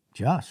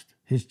 Just.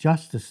 His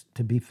justice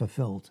to be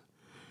fulfilled.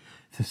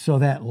 So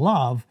that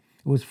love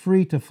was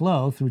free to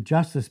flow through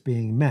justice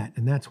being met,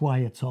 and that's why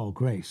it's all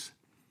grace.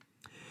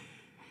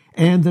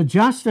 And the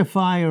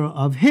justifier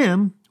of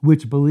him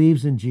which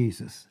believes in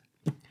Jesus.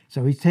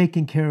 So he's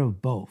taking care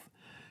of both.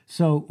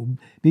 So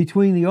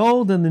between the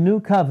old and the new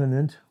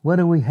covenant, what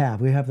do we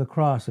have? We have the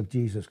cross of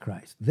Jesus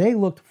Christ. They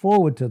looked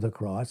forward to the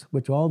cross,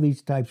 which all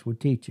these types were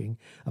teaching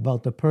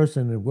about the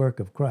person and work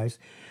of Christ.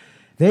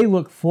 They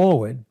look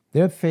forward.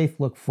 Their faith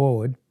looked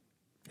forward.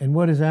 And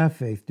what does our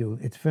faith do?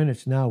 It's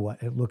finished. Now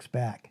what? It looks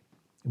back.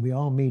 We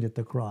all meet at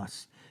the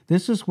cross.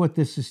 This is what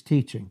this is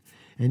teaching.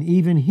 And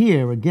even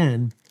here,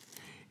 again,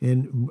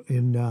 in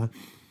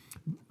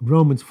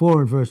Romans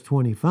 4 and verse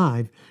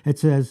 25, it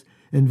says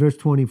in verse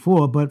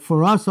 24, but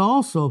for us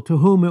also to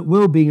whom it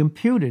will be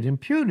imputed.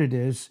 Imputed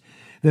is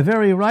the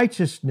very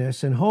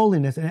righteousness and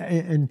holiness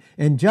and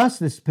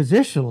justice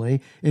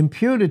positionally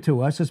imputed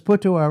to us is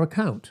put to our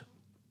account.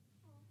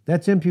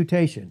 That's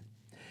imputation.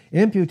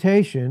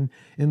 Imputation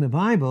in the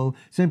Bible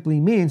simply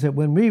means that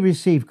when we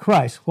receive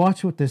Christ,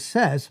 watch what this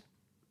says.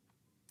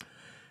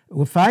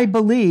 If I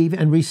believe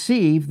and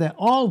receive that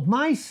all of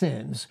my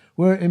sins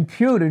were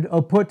imputed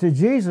or put to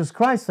Jesus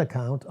Christ's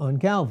account on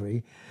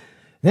Calvary,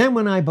 then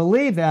when I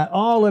believe that,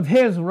 all of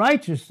his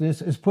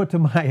righteousness is put to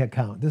my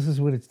account. This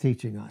is what it's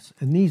teaching us.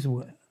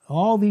 And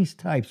all these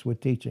types were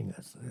teaching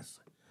us this,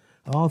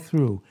 all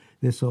through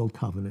this old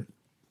covenant.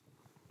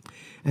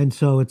 And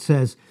so it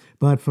says,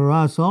 but for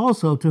us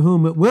also, to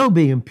whom it will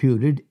be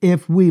imputed,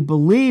 if we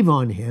believe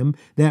on him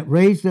that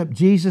raised up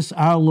Jesus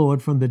our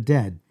Lord from the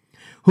dead,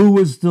 who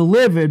was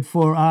delivered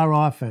for our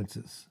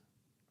offenses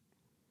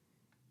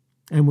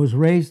and was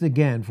raised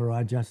again for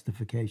our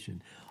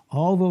justification.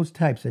 All those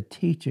types are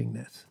teaching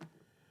this.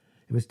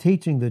 It was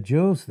teaching the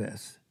Jews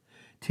this,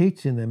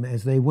 teaching them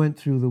as they went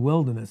through the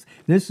wilderness.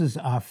 This is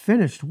our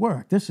finished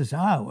work. This is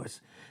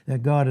ours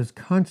that God is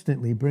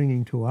constantly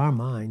bringing to our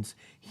minds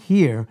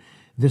here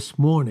this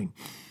morning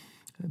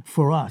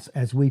for us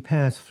as we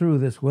pass through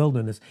this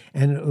wilderness.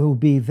 And it will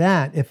be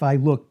that if I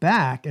look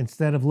back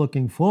instead of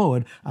looking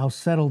forward, I'll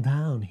settle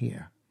down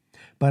here.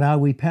 But are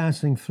we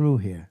passing through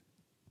here?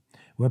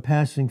 We're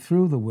passing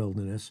through the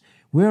wilderness.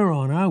 We're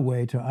on our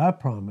way to our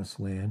promised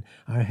land,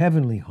 our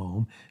heavenly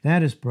home.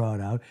 That is brought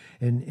out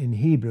in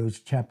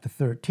Hebrews chapter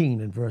 13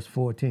 and verse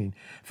 14.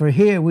 For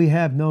here we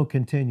have no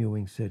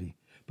continuing city,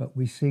 but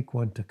we seek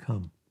one to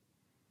come.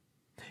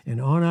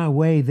 And on our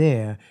way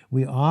there,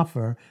 we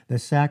offer the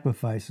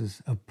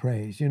sacrifices of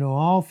praise. You know,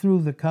 all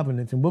through the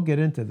covenants, and we'll get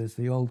into this,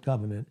 the old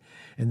covenant,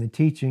 and the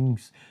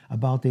teachings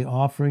about the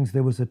offerings.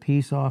 There was a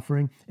peace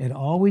offering. It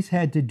always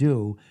had to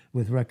do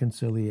with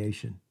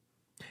reconciliation.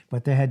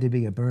 But there had to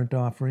be a burnt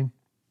offering.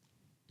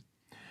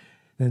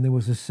 Then there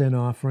was a sin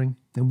offering.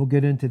 And we'll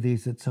get into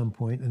these at some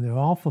point. And they're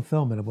all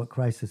fulfillment of what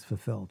Christ has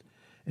fulfilled.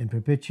 And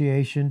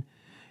propitiation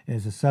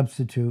as a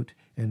substitute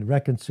and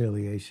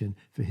reconciliation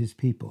for his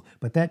people.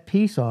 But that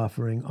peace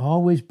offering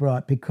always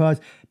brought, because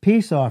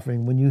peace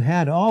offering, when you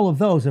had all of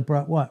those, it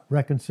brought what?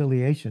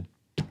 Reconciliation.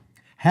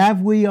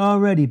 Have we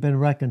already been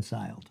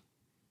reconciled?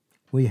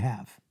 We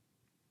have.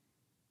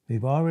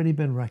 We've already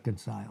been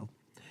reconciled.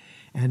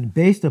 And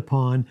based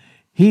upon,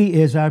 he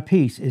is our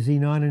peace. Is he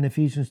not in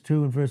Ephesians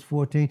 2 and verse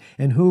 14?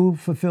 And who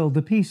fulfilled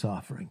the peace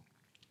offering?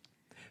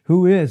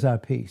 Who is our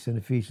peace in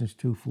Ephesians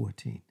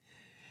 2:14?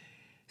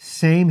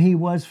 Same he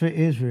was for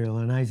Israel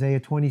in Isaiah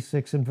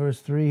 26 and verse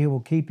 3, he will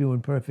keep you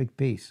in perfect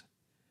peace,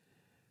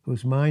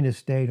 whose mind is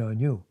stayed on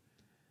you,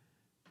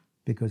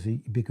 because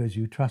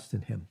you trust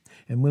in him.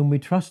 And when we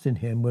trust in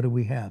him, what do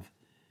we have?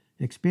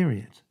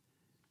 Experience.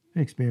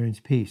 We experience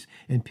peace.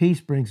 And peace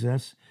brings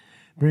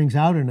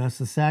out in us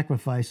the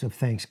sacrifice of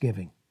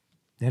thanksgiving.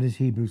 That is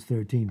Hebrews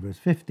 13, verse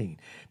 15.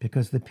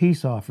 Because the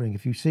peace offering,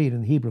 if you see it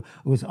in the Hebrew,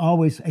 it was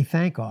always a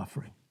thank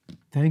offering.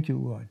 Thank you,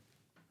 Lord.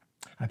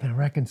 I've been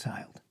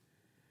reconciled.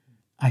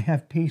 I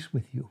have peace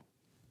with you.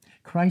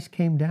 Christ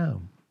came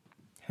down,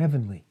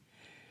 heavenly.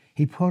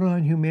 He put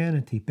on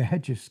humanity,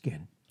 badger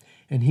skin.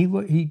 And he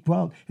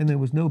dwelt, and there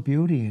was no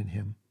beauty in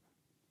him.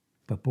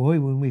 But boy,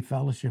 when we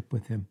fellowship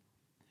with him,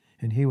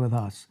 and he with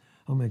us,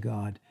 oh my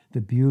God, the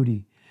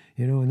beauty.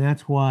 You know, and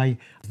that's why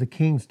the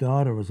king's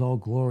daughter is all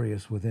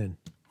glorious within.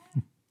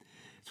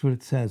 That's what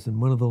it says in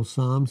one of those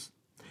Psalms.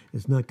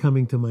 It's not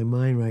coming to my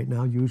mind right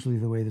now, usually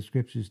the way the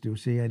scriptures do.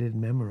 See, I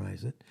didn't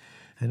memorize it.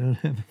 I don't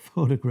have a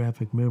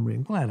photographic memory.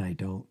 I'm glad I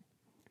don't,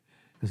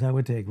 because I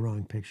would take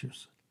wrong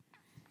pictures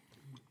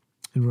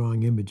and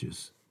wrong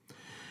images.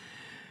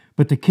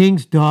 But the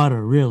king's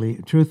daughter,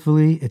 really,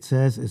 truthfully, it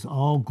says, is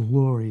all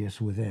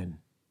glorious within.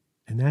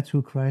 And that's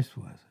who Christ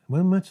was. It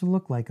wasn't much to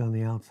look like on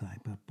the outside,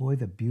 but boy,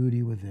 the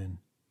beauty within.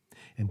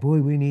 And boy,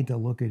 we need to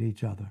look at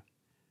each other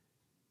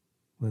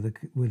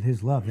with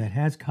his love that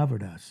has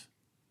covered us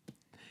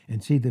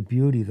and see the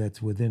beauty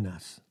that's within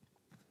us,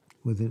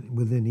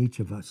 within each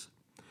of us.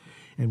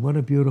 And what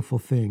a beautiful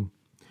thing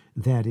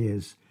that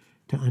is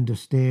to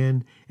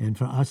understand and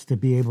for us to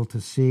be able to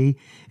see.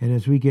 And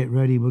as we get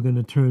ready, we're going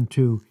to turn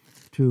to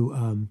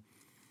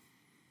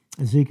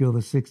Ezekiel, the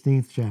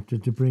 16th chapter,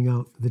 to bring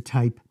out the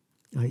type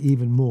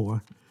even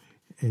more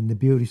and the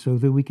beauty, so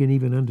that we can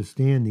even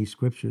understand these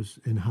scriptures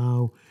and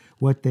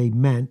what they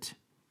meant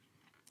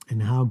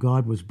and how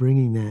God was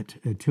bringing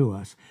that to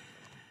us.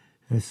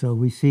 And so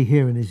we see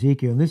here in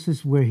Ezekiel, and this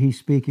is where he's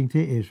speaking to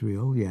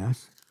Israel,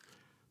 yes,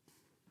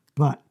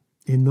 but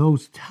in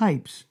those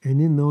types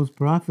and in those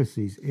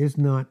prophecies is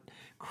not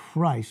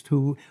Christ,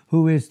 who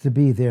is to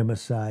be their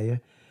Messiah,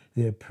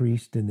 their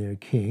priest and their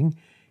king.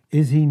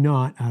 Is he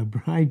not our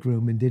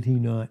bridegroom, and did he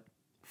not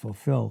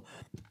fulfill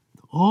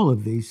all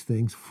of these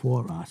things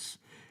for us?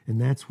 And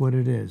that's what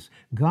it is.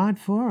 God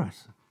for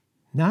us.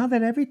 Now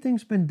that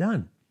everything's been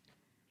done,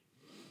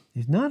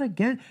 he's not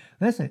again.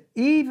 Listen,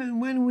 even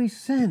when we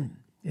sin,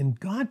 and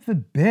God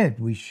forbid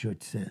we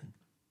should sin,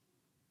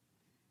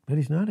 but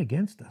he's not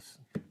against us.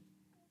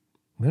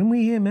 When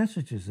we hear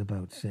messages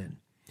about sin,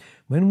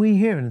 When we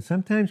hear it, and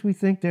sometimes we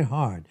think they're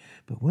hard,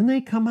 but when they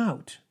come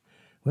out,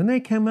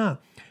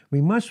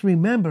 we must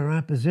remember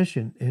our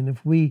position. And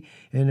if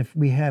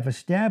we have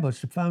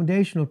established a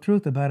foundational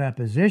truth about our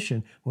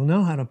position, we'll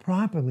know how to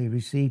properly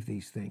receive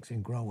these things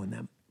and grow in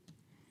them.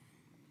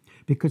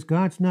 Because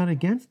God's not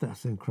against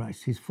us in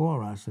Christ. He's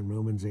for us in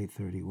Romans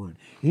 8:31.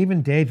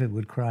 Even David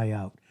would cry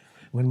out,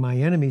 when my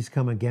enemies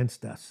come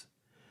against us,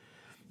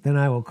 then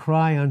I will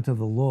cry unto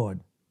the Lord,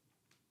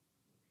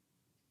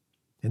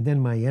 and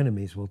then my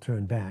enemies will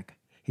turn back.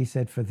 He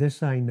said, for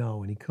this I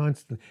know. And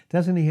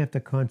doesn't he have to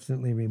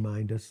constantly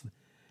remind us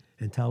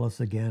and tell us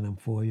again, I'm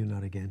for you,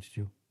 not against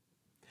you?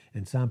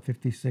 In Psalm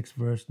 56,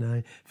 verse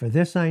 9, for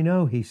this I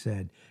know, he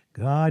said,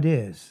 God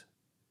is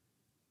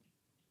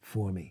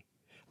for me.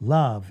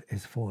 Love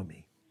is for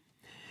me.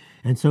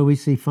 And so we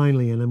see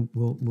finally, and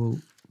we'll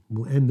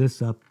end this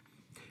up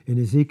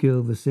in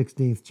Ezekiel, the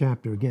 16th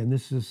chapter. Again,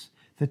 this is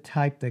the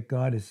type that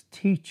God is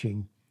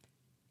teaching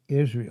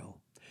Israel.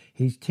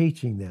 He's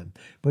teaching them.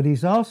 But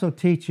he's also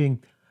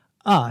teaching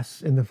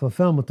us in the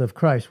fulfillment of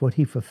Christ what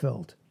he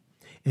fulfilled.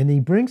 And he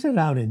brings it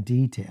out in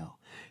detail.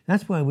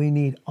 That's why we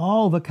need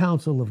all the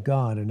counsel of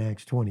God in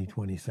Acts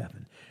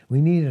 20:27.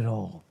 We need it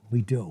all.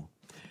 We do.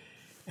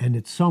 And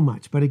it's so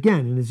much. But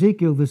again, in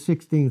Ezekiel, the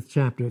 16th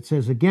chapter, it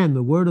says, again,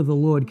 the word of the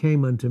Lord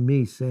came unto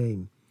me,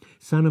 saying,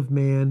 Son of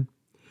man,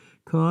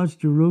 cause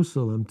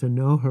Jerusalem to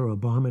know her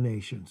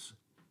abominations.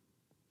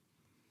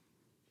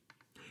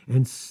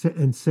 And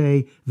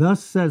say,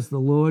 thus says the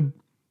Lord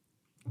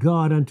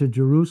God unto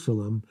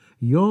Jerusalem,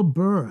 your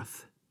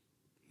birth,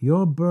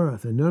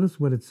 and notice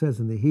what it says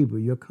in the Hebrew,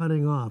 your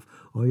cutting off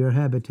or your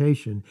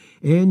habitation,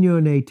 and your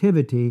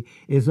nativity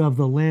is of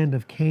the land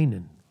of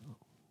Canaan.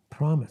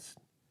 Promised.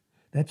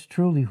 That's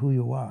truly who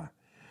you are.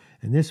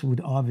 And this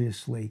would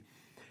obviously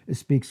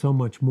speak so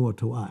much more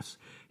to us.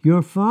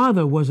 Your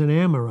father was an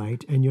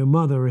Amorite and your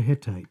mother a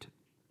Hittite.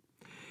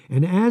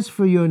 And as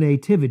for your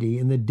nativity,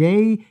 in the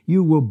day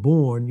you were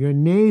born, your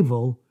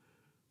navel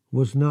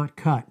was not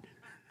cut.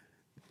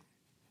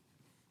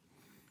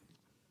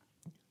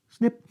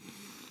 Snip.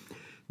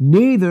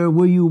 Neither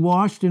were you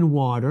washed in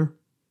water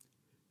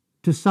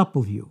to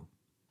supple you.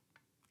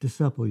 To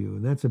supple you.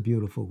 And that's a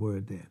beautiful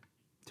word there,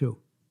 too.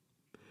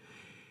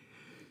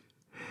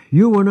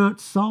 You were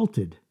not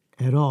salted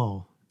at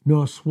all,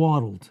 nor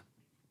swaddled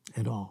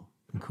at all.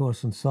 Of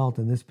course, in salt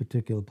in this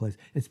particular place,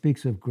 it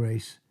speaks of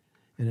grace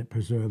and it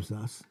preserves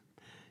us.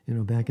 You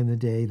know, back in the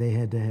day, they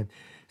had to have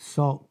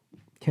salt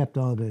kept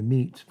all their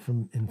meat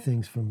and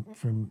things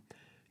from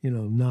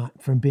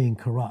not from being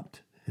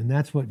corrupt. And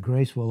that's what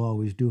grace will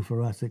always do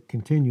for us. It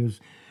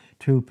continues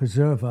to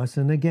preserve us.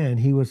 And again,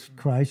 he was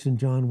Christ in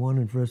John 1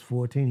 and verse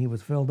 14. He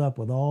was filled up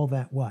with all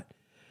that what?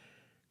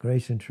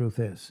 Grace and truth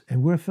is.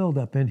 And we're filled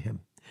up in him.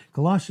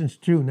 Colossians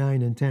 2,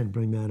 9 and 10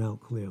 bring that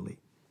out clearly.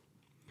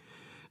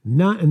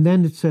 And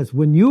then it says,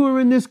 when you are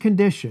in this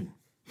condition,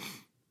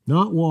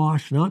 not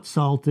washed, not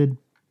salted,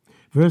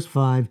 verse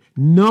 5,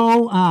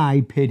 no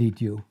eye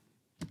pitied you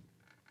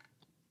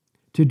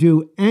to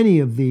do any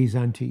of these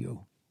unto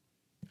you.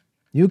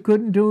 You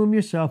couldn't do them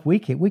yourself. We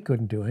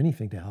couldn't do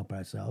anything to help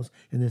ourselves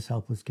in this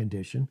helpless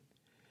condition.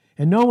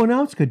 And no one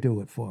else could do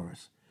it for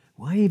us.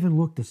 Why even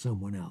look to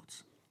someone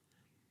else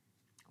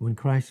when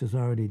Christ has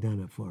already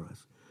done it for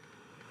us?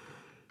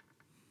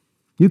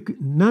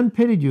 None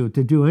pitied you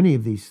to do any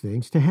of these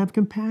things, to have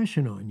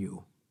compassion on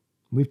you.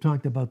 We've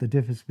talked about the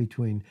difference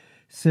between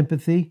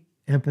sympathy,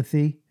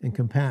 empathy, and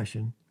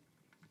compassion.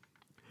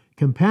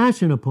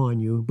 Compassion upon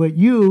you, but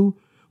you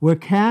were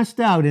cast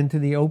out into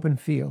the open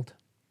field.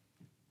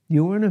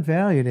 You weren't of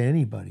value to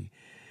anybody.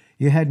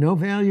 You had no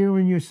value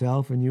in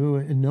yourself, and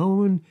no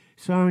one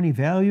saw any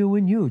value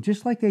in you,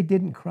 just like they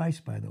did in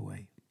Christ, by the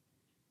way.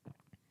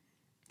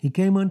 He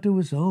came unto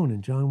his own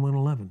in John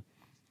 1:11.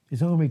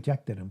 His own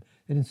rejected him.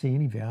 They didn't see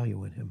any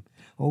value in him.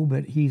 Oh,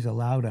 but he's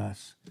allowed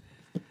us,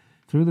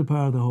 through the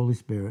power of the Holy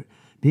Spirit,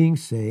 being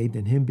saved,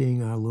 and him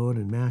being our Lord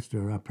and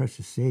Master, our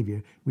precious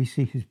Savior, we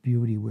see his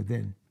beauty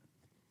within.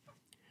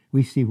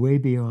 We see way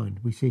beyond.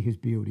 We see his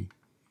beauty.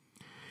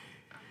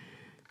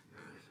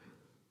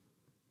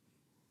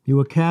 You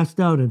were cast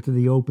out into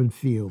the open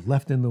field,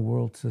 left in the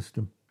world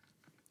system,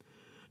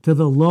 to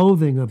the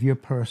loathing of your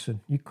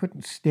person. You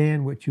couldn't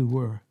stand what you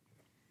were.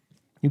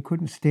 You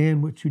couldn't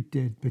stand what you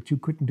did, but you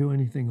couldn't do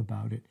anything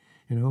about it.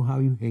 You know how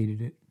you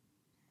hated it.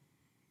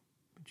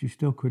 But you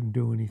still couldn't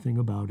do anything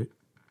about it.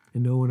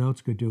 And no one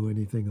else could do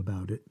anything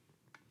about it.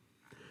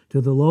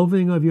 To the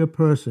loathing of your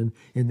person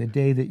in the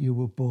day that you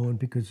were born,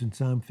 because in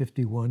Psalm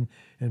 51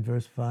 and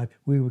verse 5,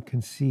 we were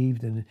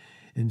conceived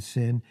in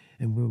sin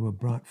and we were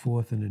brought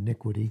forth in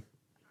iniquity,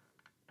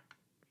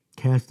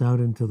 cast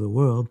out into the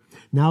world.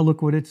 Now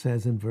look what it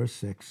says in verse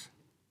 6.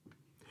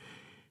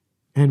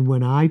 And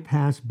when I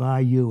pass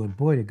by you, and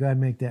boy, did God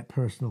make that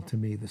personal to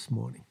me this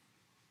morning.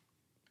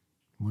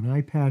 When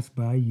I passed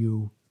by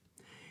you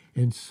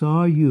and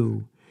saw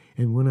you,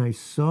 and when I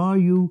saw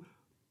you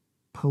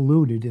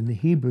polluted, in the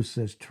Hebrew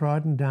says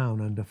trodden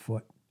down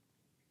underfoot.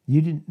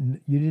 You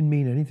didn't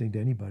mean anything to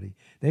anybody.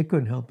 They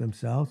couldn't help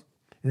themselves.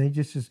 And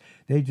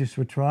they just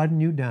were trotting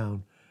you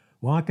down,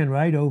 walking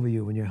right over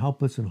you in your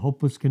helpless and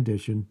hopeless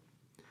condition,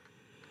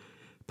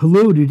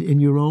 polluted in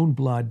your own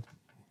blood.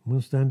 We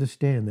must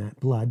understand that,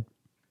 blood.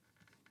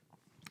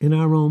 In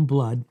our own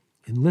blood.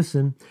 And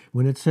listen,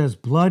 when it says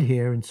blood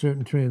here in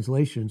certain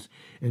translations,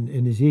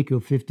 in Ezekiel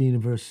 15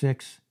 and verse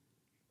 6,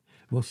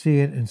 we'll see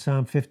it in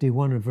Psalm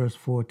 51 and verse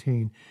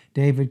 14.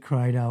 David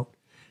cried out,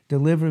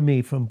 "Deliver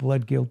me from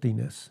blood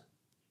guiltiness.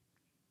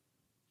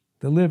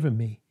 Deliver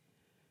me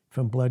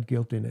from blood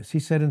guiltiness." He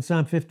said in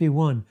Psalm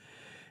 51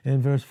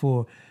 and verse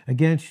 4,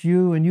 "Against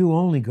you and you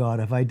only, God,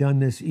 have I done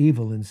this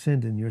evil and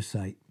sinned in your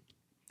sight.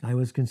 I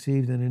was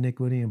conceived in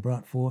iniquity and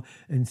brought forth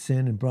in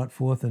sin and brought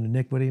forth in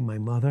iniquity my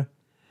mother.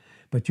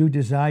 But you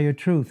desire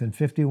truth," in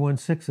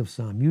 51:6 of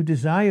Psalm. You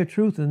desire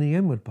truth in the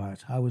inward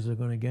parts. How is it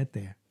going to get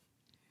there?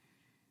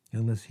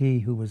 Unless he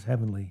who was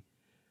heavenly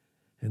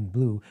and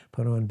blue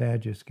put on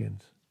badger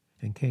skins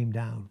and came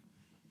down.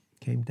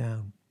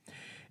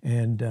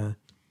 And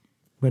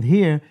but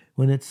here,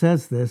 when it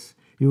says this,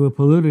 you were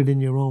polluted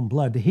in your own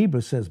blood. The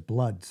Hebrew says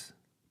bloods.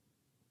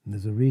 And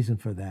there's a reason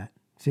for that.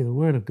 See, the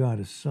word of God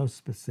is so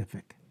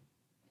specific.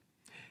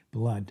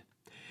 Blood.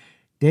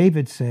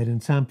 David said in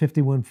Psalm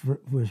 51,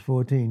 verse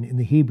 14, in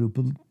the Hebrew,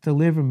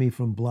 "Deliver me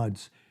from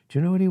bloods." Do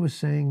you know what he was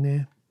saying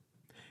there?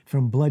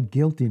 From blood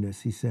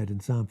guiltiness, he said in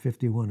Psalm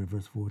 51 and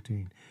verse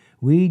 14.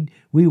 We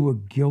were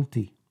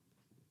guilty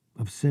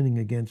of sinning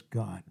against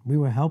God. We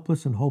were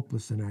helpless and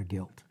hopeless in our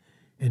guilt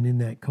and in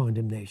that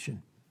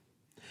condemnation.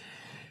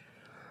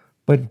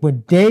 But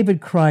when David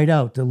cried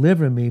out,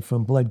 "Deliver me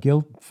from blood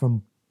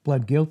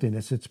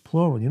guiltiness," it's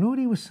plural. You know what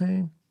he was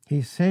saying?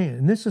 He's saying,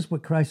 and this is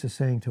what Christ is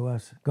saying to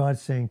us, God's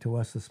saying to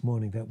us this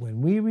morning, that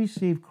when we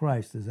receive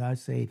Christ as our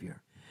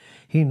Savior,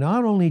 he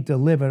not only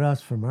delivered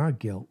us from our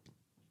guilt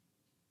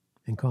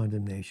and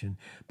condemnation,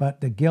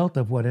 but the guilt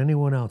of what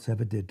anyone else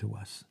ever did to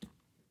us.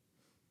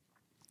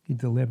 He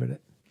delivered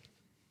it.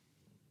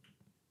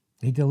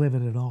 He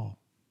delivered it all.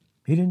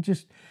 He didn't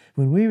just,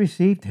 when we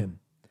received him,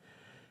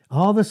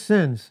 all the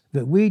sins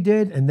that we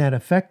did and that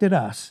affected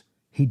us,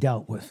 he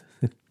dealt with.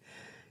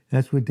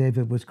 That's what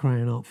David was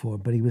crying out for.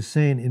 But he was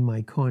saying, in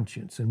my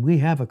conscience. And we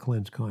have a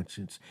cleansed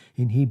conscience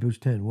in Hebrews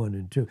 10, 1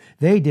 and 2.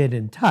 They did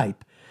in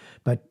type,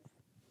 but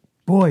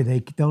boy, they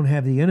don't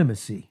have the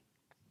intimacy.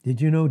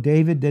 Did you know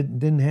David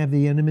didn't have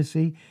the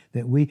intimacy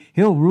that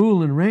he'll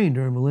rule and reign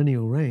during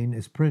millennial reign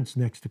as prince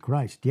next to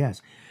Christ,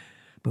 yes.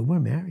 But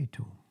we're married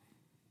to him.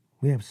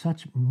 We have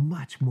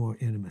much more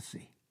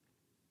intimacy.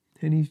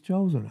 And he's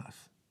chosen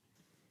us.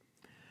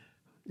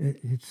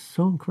 It's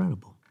so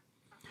incredible.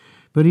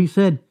 But he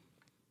said,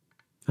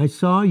 "I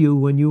saw you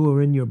when you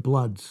were in your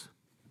bloods."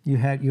 You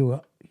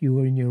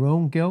were in your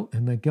own guilt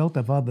and the guilt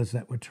of others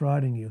that were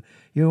trotting you.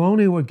 You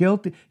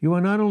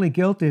were not only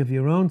guilty of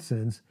your own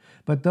sins,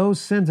 but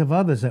those sins of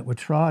others that were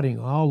trotting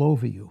all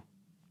over you,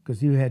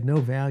 because you had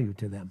no value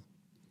to them.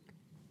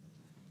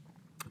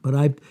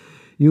 But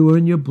you were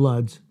in your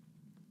bloods.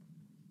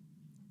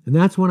 And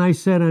that's when I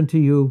said unto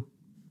you,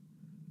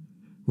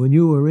 when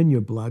you were in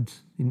your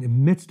bloods, in the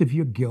midst of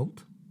your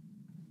guilt,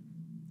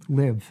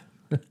 live.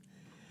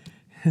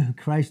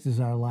 Christ is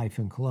our life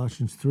in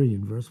Colossians 3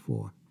 and verse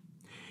 4.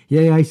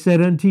 "Yea, I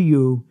said unto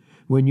you,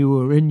 when you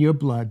were in your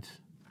blood,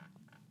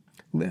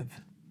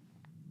 live."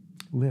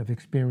 Live,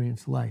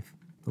 experience life,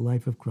 the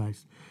life of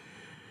Christ.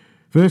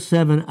 Verse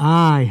 7,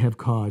 "I have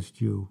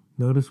caused you."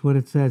 Notice what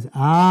it says,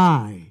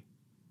 "I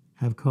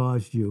have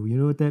caused you." You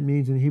know what that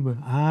means in Hebrew?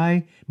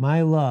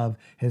 My love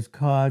has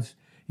caused,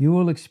 you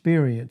will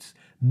experience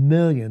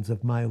millions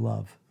of my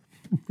love.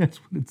 That's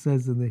what it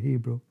says in the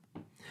Hebrew.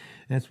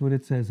 That's what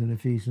it says in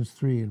Ephesians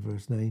 3 and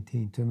verse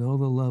 19. To know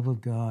the love of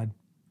God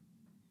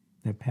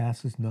that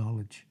passes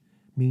knowledge,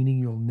 meaning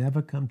you'll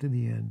never come to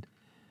the end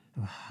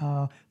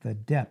of the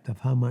depth of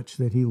how much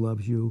that he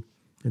loves you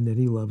and that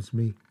he loves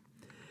me.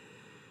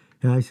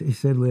 And he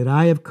said, "That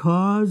I have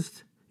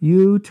caused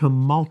you to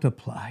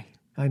multiply."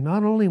 I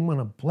not only want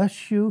to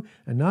bless you,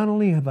 and not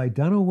only have I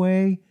done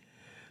away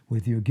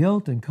with your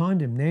guilt and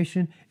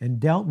condemnation and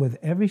dealt with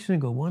every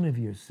single one of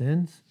your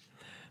sins,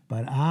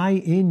 but I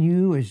in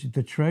you as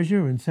the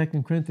treasure in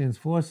 2 Corinthians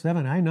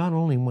 4:7, I not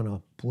only want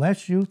to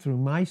bless you through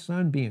my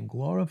Son being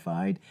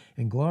glorified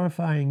and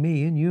glorifying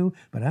me in you,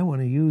 but I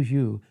want to use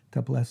you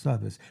to bless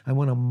others. I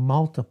want to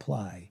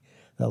multiply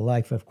the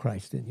life of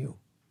Christ in you.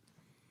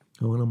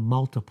 I want to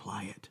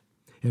multiply it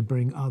and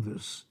bring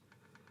others.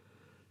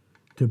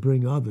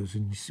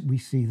 And we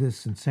see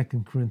this in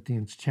 2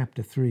 Corinthians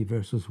chapter 3,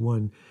 verses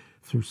 1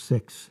 through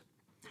 6.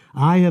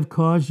 "I have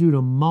caused you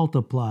to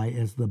multiply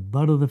as the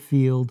bud of the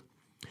field,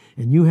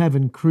 and you have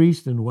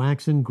increased and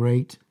waxen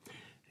great."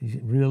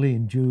 Really,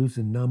 in Jews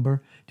in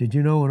number. Did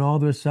you know in all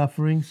their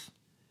sufferings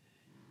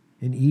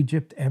in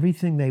Egypt,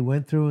 everything they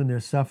went through in their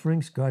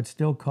sufferings, God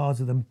still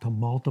caused them to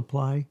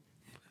multiply?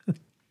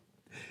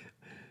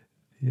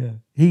 Yeah.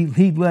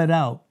 He let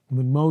out,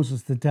 when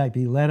Moses the type,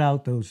 he let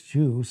out those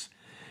Jews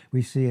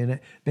We see in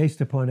it,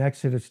 based upon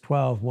Exodus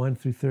 12, 1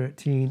 through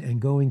 13,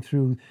 and going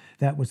through,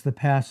 that was the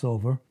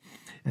Passover.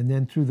 And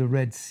then through the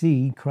Red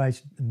Sea,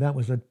 Christ, that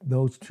was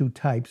those two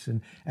types.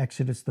 In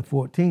Exodus, the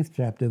 14th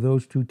chapter,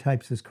 those two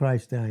types is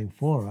Christ dying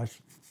for us.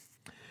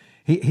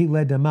 He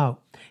led them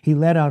out. He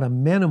led out a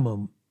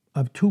minimum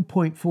of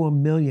 2.4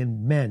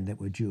 million men that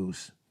were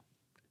Jews.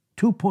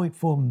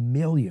 2.4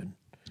 million.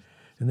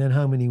 And then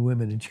how many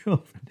women and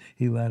children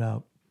he let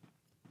out?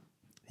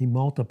 He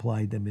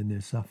multiplied them in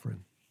their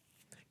suffering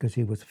because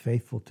he was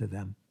faithful to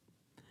them.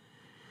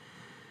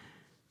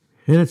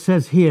 And it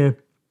says here,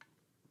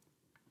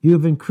 you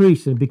have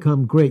increased and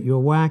become great.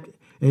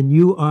 And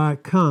you are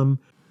come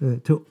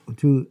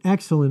to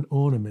excellent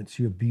ornaments,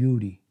 your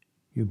beauty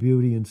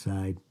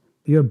inside.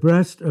 Your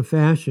breasts are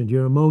fashioned,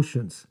 your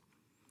emotions,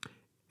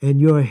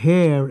 and your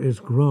hair is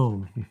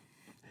grown.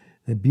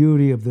 The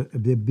beauty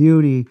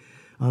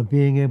of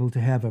being able to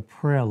have a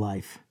prayer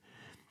life.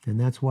 And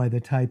that's why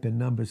the type in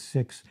Numbers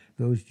 6,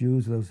 those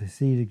Jews, those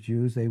Hasidic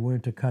Jews, they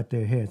weren't to cut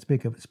their hair.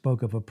 It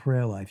spoke of a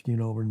prayer life. You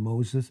know,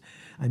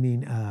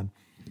 when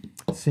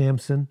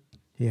Samson,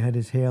 he had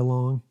his hair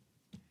long.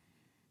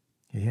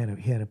 He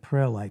had a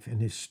prayer life, and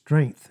his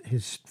strength,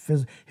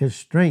 his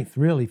strength,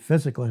 really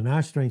physical, and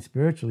our strength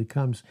spiritually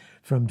comes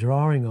from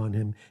drawing on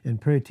him.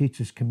 And prayer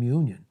teaches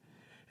communion,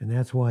 and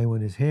that's why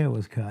when his hair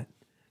was cut,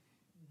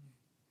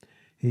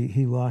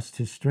 he lost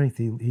his strength.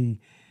 He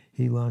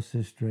lost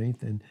his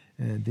strength and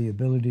the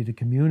ability to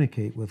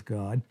communicate with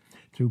God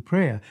through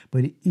prayer.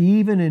 But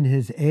even in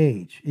his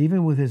age,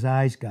 even with his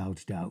eyes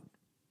gouged out,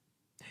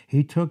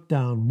 he took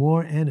down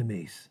more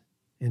enemies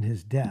in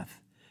his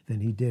death than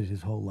he did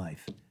his whole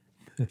life.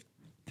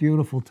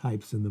 Beautiful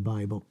types in the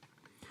Bible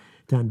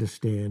to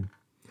understand.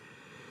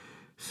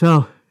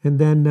 So, and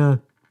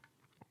then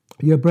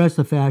your breasts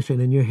are fashioned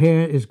and your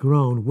hair is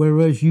grown,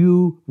 whereas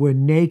you were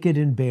naked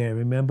and bare.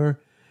 Remember,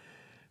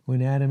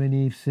 when Adam and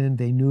Eve sinned,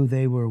 they knew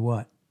they were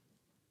what?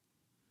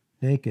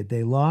 Naked.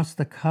 They lost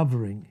the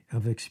covering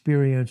of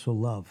experiential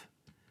love.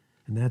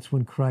 And that's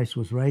when Christ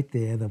was right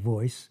there, the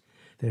voice.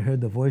 They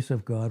heard the voice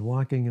of God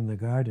walking in the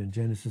garden,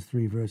 Genesis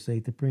 3, verse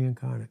 8, the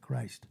pre-incarnate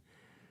Christ,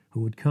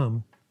 who would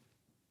come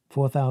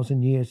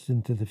 4,000 years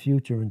into the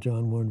future in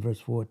John 1, verse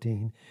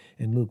 14,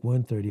 and Luke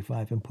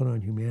 1:35, and put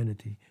on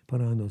humanity, put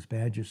on those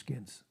badger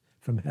skins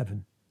from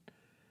heaven.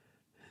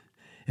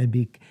 And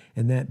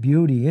that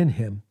beauty in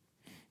him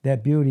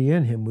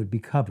would be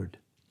covered.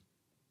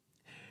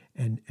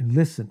 And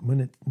listen,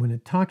 when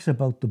it talks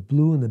about the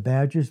blue and the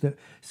badgers, the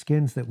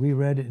skins that we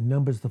read in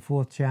Numbers, the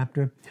 4th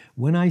chapter,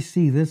 when I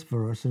see this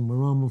verse, and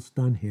we're almost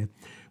done here,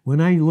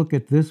 when I look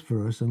at this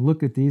verse and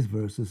look at these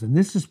verses, and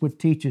this is what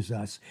teaches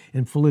us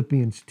in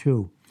Philippians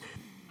 2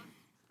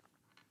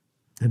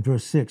 and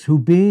verse 6, who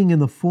being in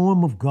the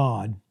form of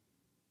God,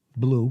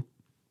 blue,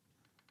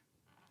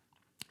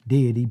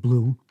 deity,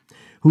 blue,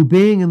 who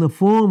being in the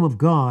form of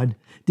God,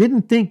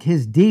 didn't think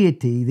his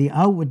deity, the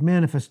outward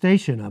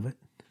manifestation of it,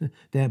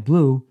 that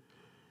blue,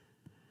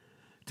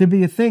 to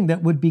be a thing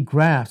that would be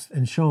grasped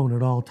and shown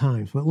at all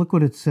times. But look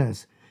what it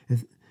says.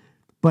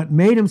 But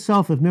made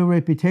himself of no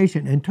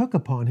reputation and took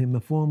upon him the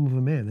form of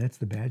a man. That's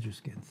the badger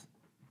skins.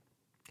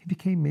 He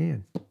became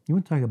man. You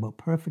want to talk about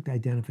perfect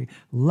identification.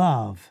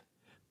 Love,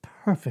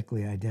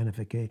 perfectly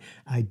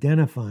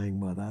identifying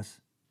with us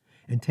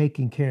and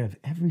taking care of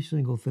every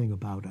single thing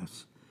about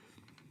us.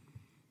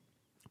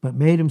 But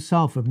made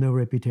himself of no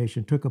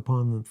reputation, took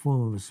upon the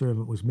form of a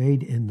servant, was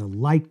made in the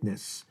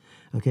likeness,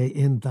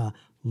 in the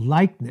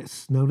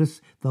likeness, notice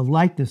the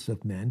likeness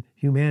of men,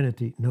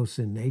 humanity, no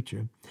sin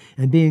nature,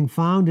 and being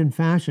found in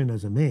fashion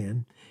as a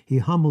man, he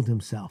humbled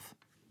himself.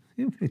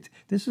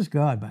 This is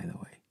God, by the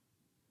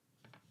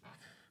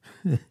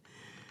way.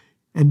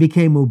 And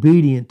became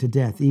obedient to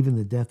death, even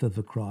the death of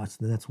the cross.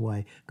 And that's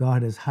why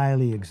God has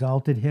highly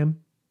exalted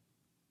him.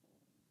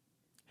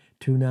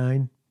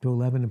 2:9. To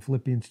 11 in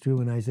Philippians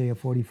 2 and Isaiah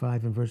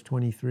 45 and verse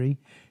 23.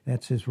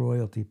 That's his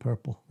royalty,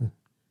 purple.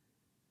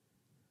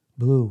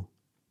 Blue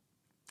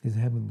is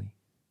heavenly.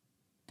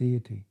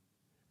 Deity.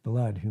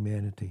 Blood,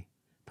 humanity.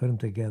 Put them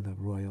together,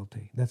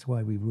 royalty. That's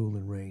why we rule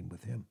and reign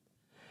with him.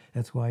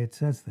 That's why it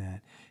says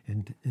that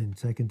in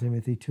 2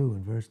 Timothy 2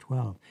 and verse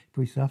 12. If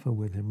we suffer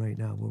with him right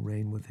now, we'll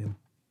reign with him.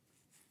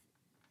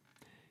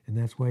 And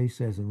that's why he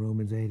says in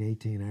Romans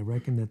 8:18, I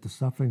reckon that the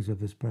sufferings of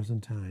this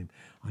present time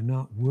are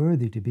not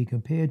worthy to be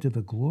compared to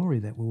the glory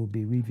that will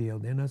be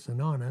revealed in us and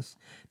on us.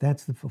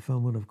 That's the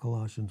fulfillment of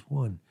Colossians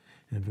 1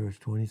 and verse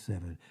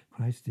 27.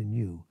 Christ in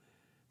you,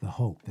 the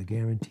hope, the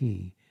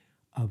guarantee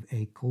of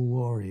a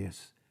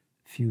glorious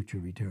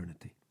future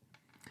eternity.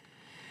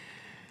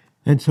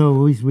 And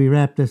so as we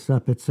wrap this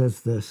up, it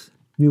says this,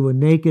 you were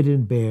naked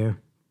and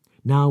bare.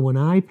 Now when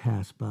I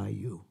passed by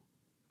you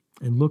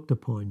and looked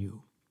upon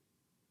you,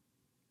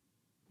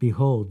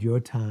 behold,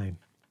 your time.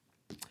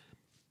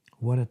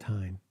 What a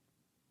time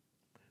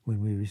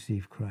when we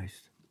received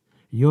Christ.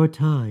 Your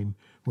time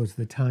was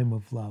the time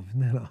of love.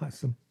 Isn't that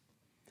awesome?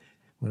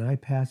 When I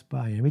pass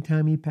by, every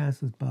time he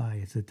passes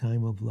by, it's a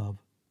time of love.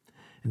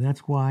 And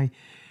that's why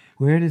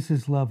Where does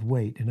his love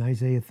wait? In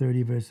Isaiah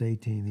 30, verse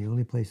 18, the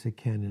only place it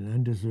can, in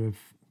undeserved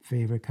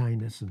favor,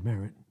 kindness, and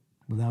merit,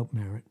 without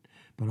merit,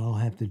 but all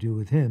have to do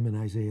with him in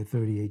Isaiah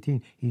 30,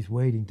 18. He's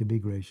waiting to be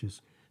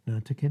gracious,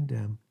 not to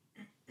condemn,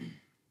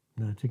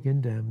 not to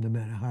condemn, no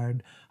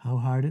matter how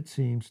hard it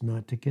seems,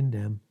 not to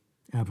condemn,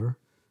 ever.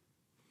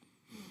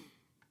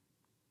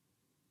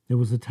 There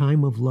was a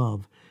time of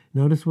love.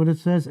 Notice what it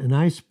says, and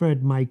I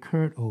spread my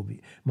skirt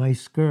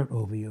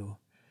over you.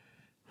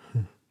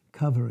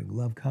 Covering,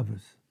 love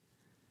covers.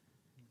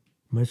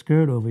 My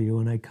skirt over you,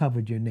 and I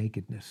covered your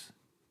nakedness.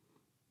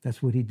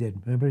 That's what he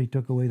did. Remember, he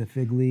took away the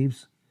fig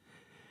leaves?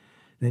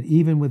 That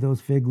even with those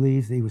fig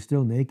leaves, they were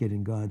still naked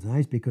in God's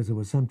eyes because it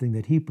was something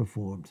that he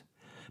performed.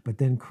 But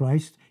then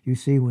Christ, you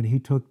see, when he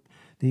took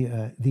the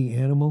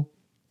animal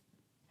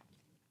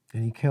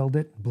and he killed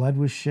it, blood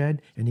was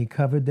shed, and he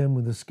covered them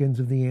with the skins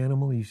of the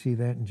animal. You see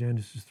that in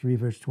Genesis 3,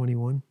 verse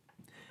 21.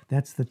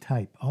 That's the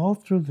type. All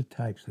through the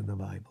types in the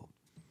Bible.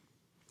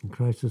 And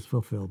Christ is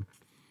fulfilled.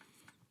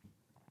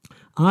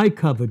 I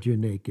covered your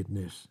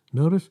nakedness.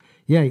 Notice?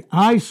 Yea,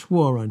 I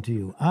swore unto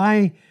you.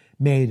 I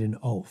made an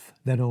oath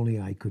that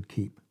only I could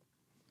keep.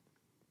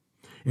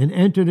 And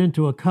entered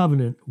into a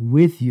covenant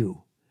with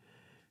you.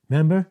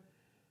 Remember?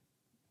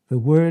 The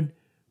Word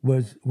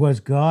was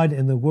God,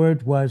 and the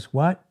Word was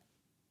what?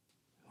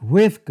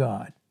 With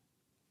God.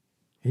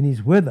 And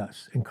he's with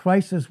us. And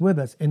Christ is with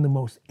us in the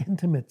most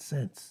intimate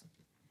sense.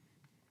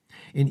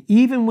 And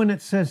even when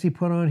it says he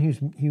put on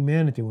his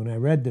humanity, when I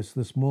read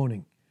this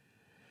morning,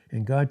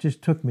 and God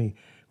just took me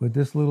with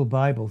this little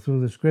Bible through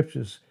the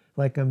scriptures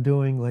like I'm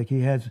doing, like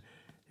he has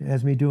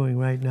me doing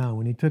right now.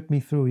 When he took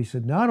me through, he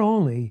said, not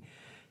only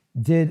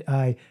did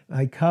I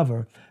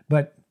cover,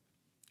 but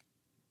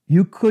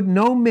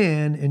no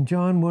man, in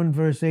John 1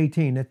 verse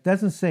 18, it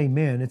doesn't say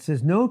man, it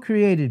says no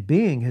created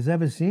being has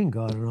ever seen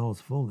God in all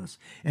his fullness.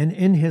 And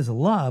in his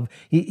love,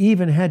 he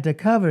even had to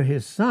cover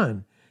his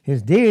son,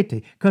 his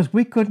deity, because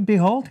we couldn't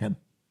behold him.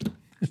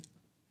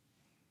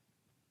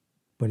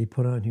 But he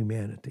put on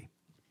humanity.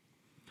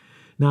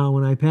 Now,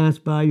 when I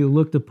passed by you,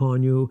 looked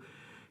upon you,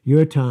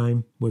 your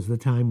time was the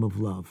time of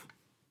love.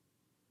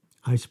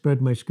 I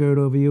spread my skirt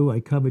over you. I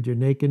covered your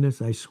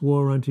nakedness. I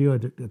swore unto you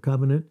a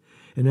covenant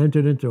and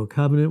entered into a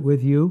covenant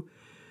with you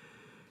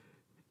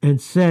and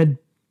said,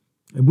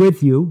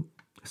 with you,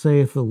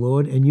 saith the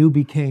Lord, and you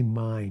became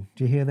mine.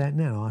 Do you hear that? Isn't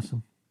that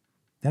awesome?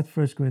 That's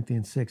 1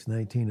 Corinthians 6,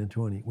 19 and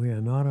 20. We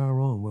are not our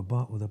own. We're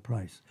bought with a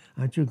price.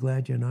 Aren't you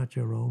glad you're not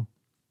your own?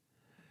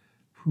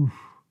 Whew.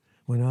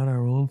 We're not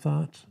our own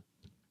thoughts.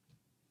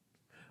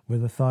 We're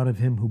the thought of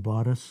him who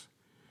bought us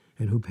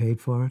and who paid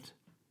for it.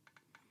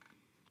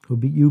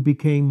 You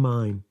became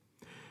mine.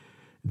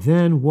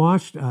 Then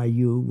washed I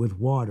you with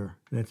water.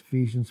 That's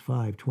Ephesians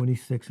 5,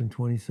 26 and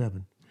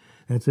 27.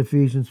 That's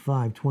Ephesians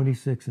 5,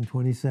 26 and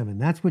 27.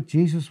 That's what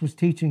Jesus was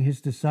teaching his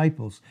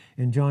disciples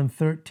in John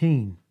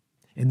 13,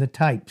 in the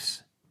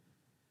types.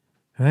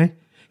 Right?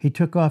 He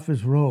took off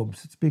his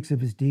robes. It speaks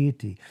of his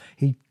deity.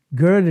 He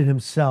girded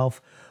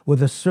himself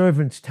with a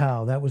servant's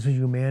towel. That was his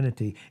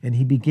humanity. And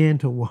he began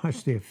to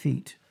wash their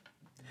feet.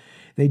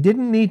 They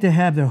didn't need to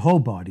have their whole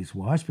bodies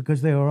washed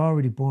because they were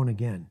already born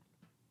again.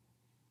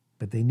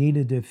 But they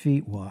needed their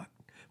feet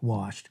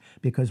washed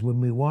because when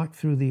we walk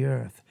through the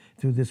earth,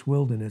 through this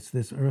wilderness,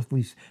 this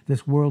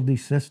worldly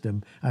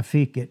system, our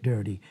feet get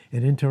dirty.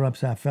 It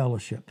interrupts our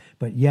fellowship.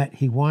 But yet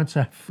he wants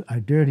our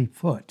dirty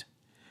foot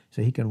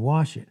so he can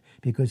wash it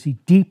because he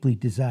deeply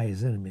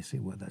desires intimacy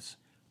with us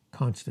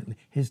constantly.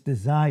 His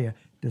desire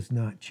does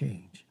not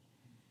change.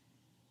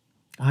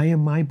 I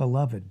am my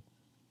beloved.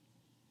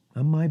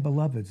 I'm my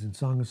beloved's in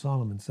Song of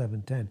Solomon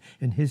 7:10,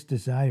 and his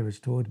desire is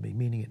toward me,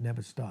 meaning it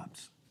never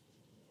stops.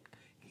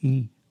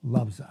 He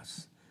loves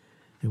us,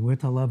 and we're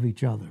to love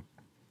each other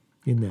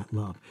in that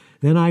love.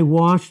 Then I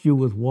washed you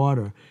with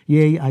water.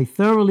 Yea, I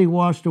thoroughly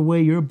washed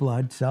away your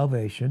blood,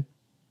 salvation.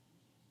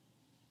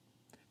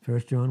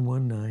 1 John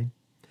 1:9.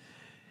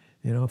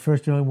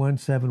 1 John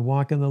 1:7,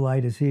 walk in the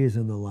light as he is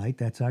in the light.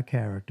 That's our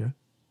character.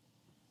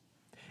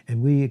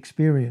 And we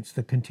experience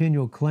the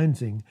continual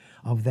cleansing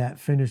of that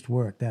finished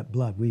work, that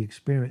blood. We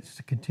experience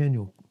the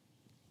continual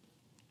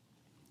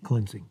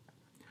cleansing.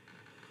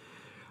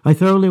 I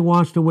thoroughly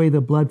washed away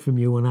the blood from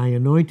you, and I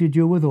anointed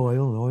you with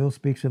oil. And oil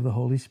speaks of the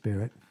Holy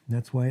Spirit. And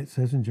that's why it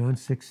says in John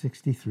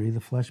 6:63,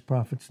 the flesh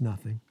profits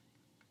nothing.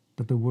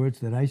 But the words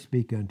that I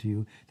speak unto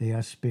you, they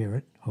are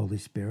spirit, Holy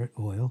Spirit,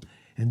 oil,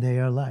 and they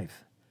are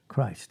life.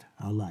 Christ,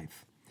 our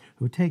life,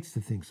 who takes the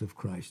things of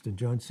Christ in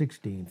John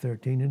 16,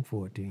 13, and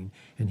 14,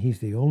 and he's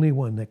the only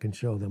one that can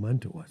show them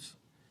unto us,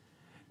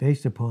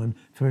 based upon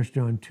 1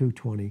 John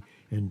 2:20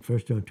 and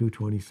 1 John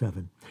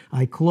 2:27.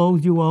 I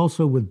clothed you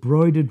also with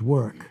broidered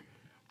work.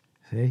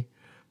 See?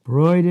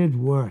 Broidered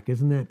work.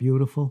 Isn't that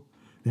beautiful?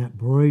 That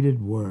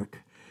broidered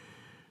work.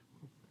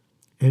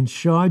 And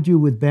shod you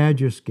with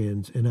badger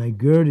skins, and I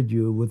girded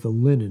you with the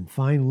linen,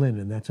 fine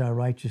linen. That's our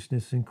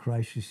righteousness in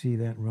Christ. You see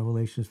that in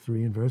Revelation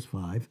 3 and verse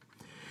 5.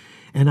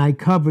 And I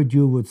covered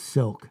you with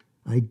silk.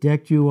 I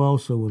decked you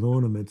also with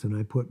ornaments, and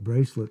I put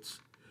bracelets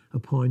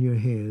upon your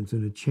hands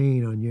and a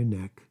chain on your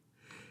neck.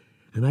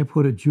 And I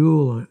put a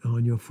jewel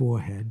on your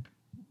forehead,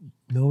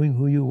 knowing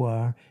who you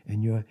are,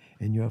 and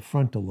your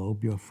frontal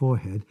lobe, your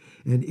forehead,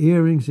 and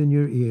earrings in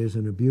your ears,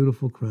 and a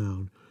beautiful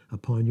crown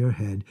upon your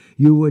head.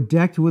 You were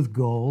decked with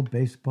gold,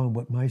 based upon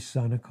what my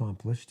Son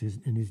accomplished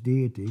in his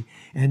deity,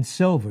 and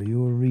silver.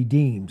 You were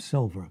redeemed,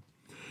 silver.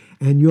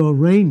 And your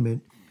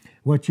raiment,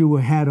 what you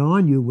had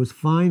on you, was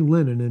fine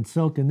linen and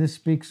silk. And this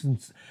speaks in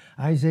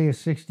Isaiah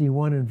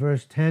 61 and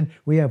verse 10.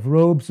 We have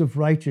robes of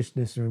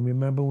righteousness. And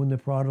remember when the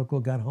prodigal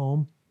got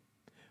home?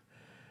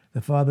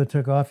 The father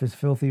took off his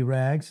filthy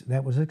rags.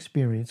 That was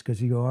experience because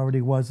he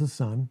already was a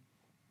son.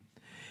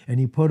 And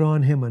he put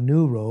on him a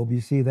new robe.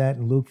 You see that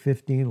in Luke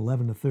 15,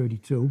 11 to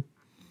 32.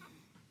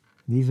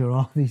 These are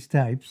all these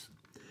types.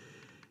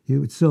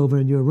 You had silver,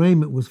 and your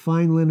raiment was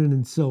fine linen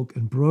and silk,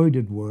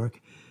 embroidered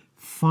work,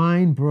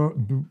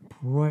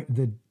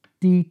 the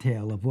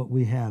detail of what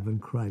we have in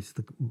Christ,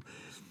 the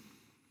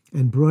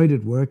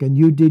embroidered work. And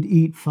you did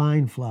eat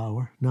fine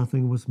flour,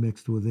 nothing was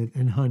mixed with it,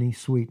 and honey,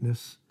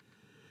 sweetness.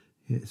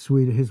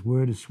 Sweeter, his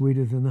word is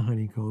sweeter than the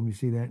honeycomb. You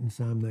see that in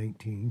Psalm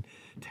 19,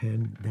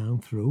 10 down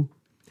through.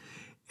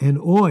 And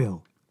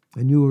oil,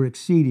 and you were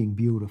exceeding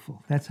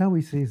beautiful. That's how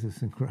he sees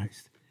us in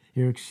Christ.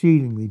 You're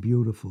exceedingly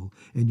beautiful,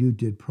 and you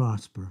did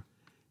prosper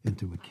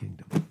into a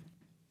kingdom.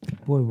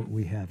 Boy, what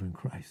we have in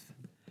Christ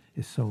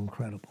is so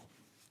incredible.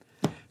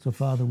 So,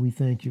 Father, we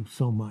thank you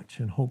so much,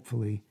 and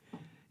hopefully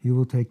you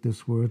will take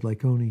this word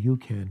like only you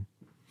can,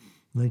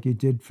 like you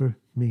did for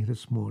me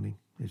this morning,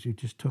 as you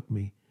just took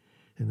me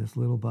in this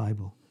little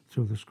Bible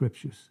through the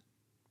scriptures.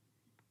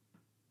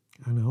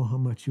 I know how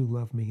much you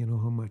love me. I know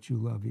how much you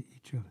love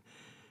each other,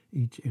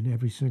 each and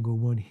every single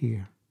one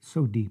here,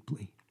 so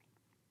deeply,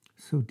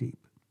 so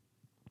deep.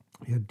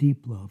 You have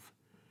deep love,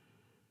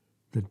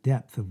 the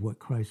depth of what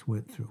Christ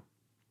went through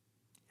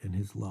and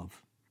his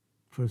love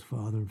for his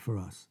Father and for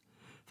us.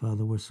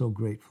 Father, we're so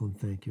grateful and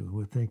thank you. And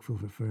we're thankful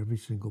for every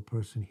single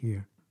person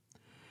here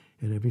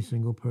and every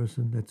single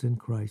person that's in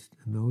Christ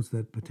and those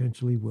that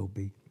potentially will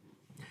be.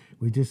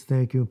 We just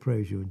thank you and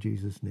praise you in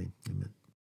Jesus' name. Amen.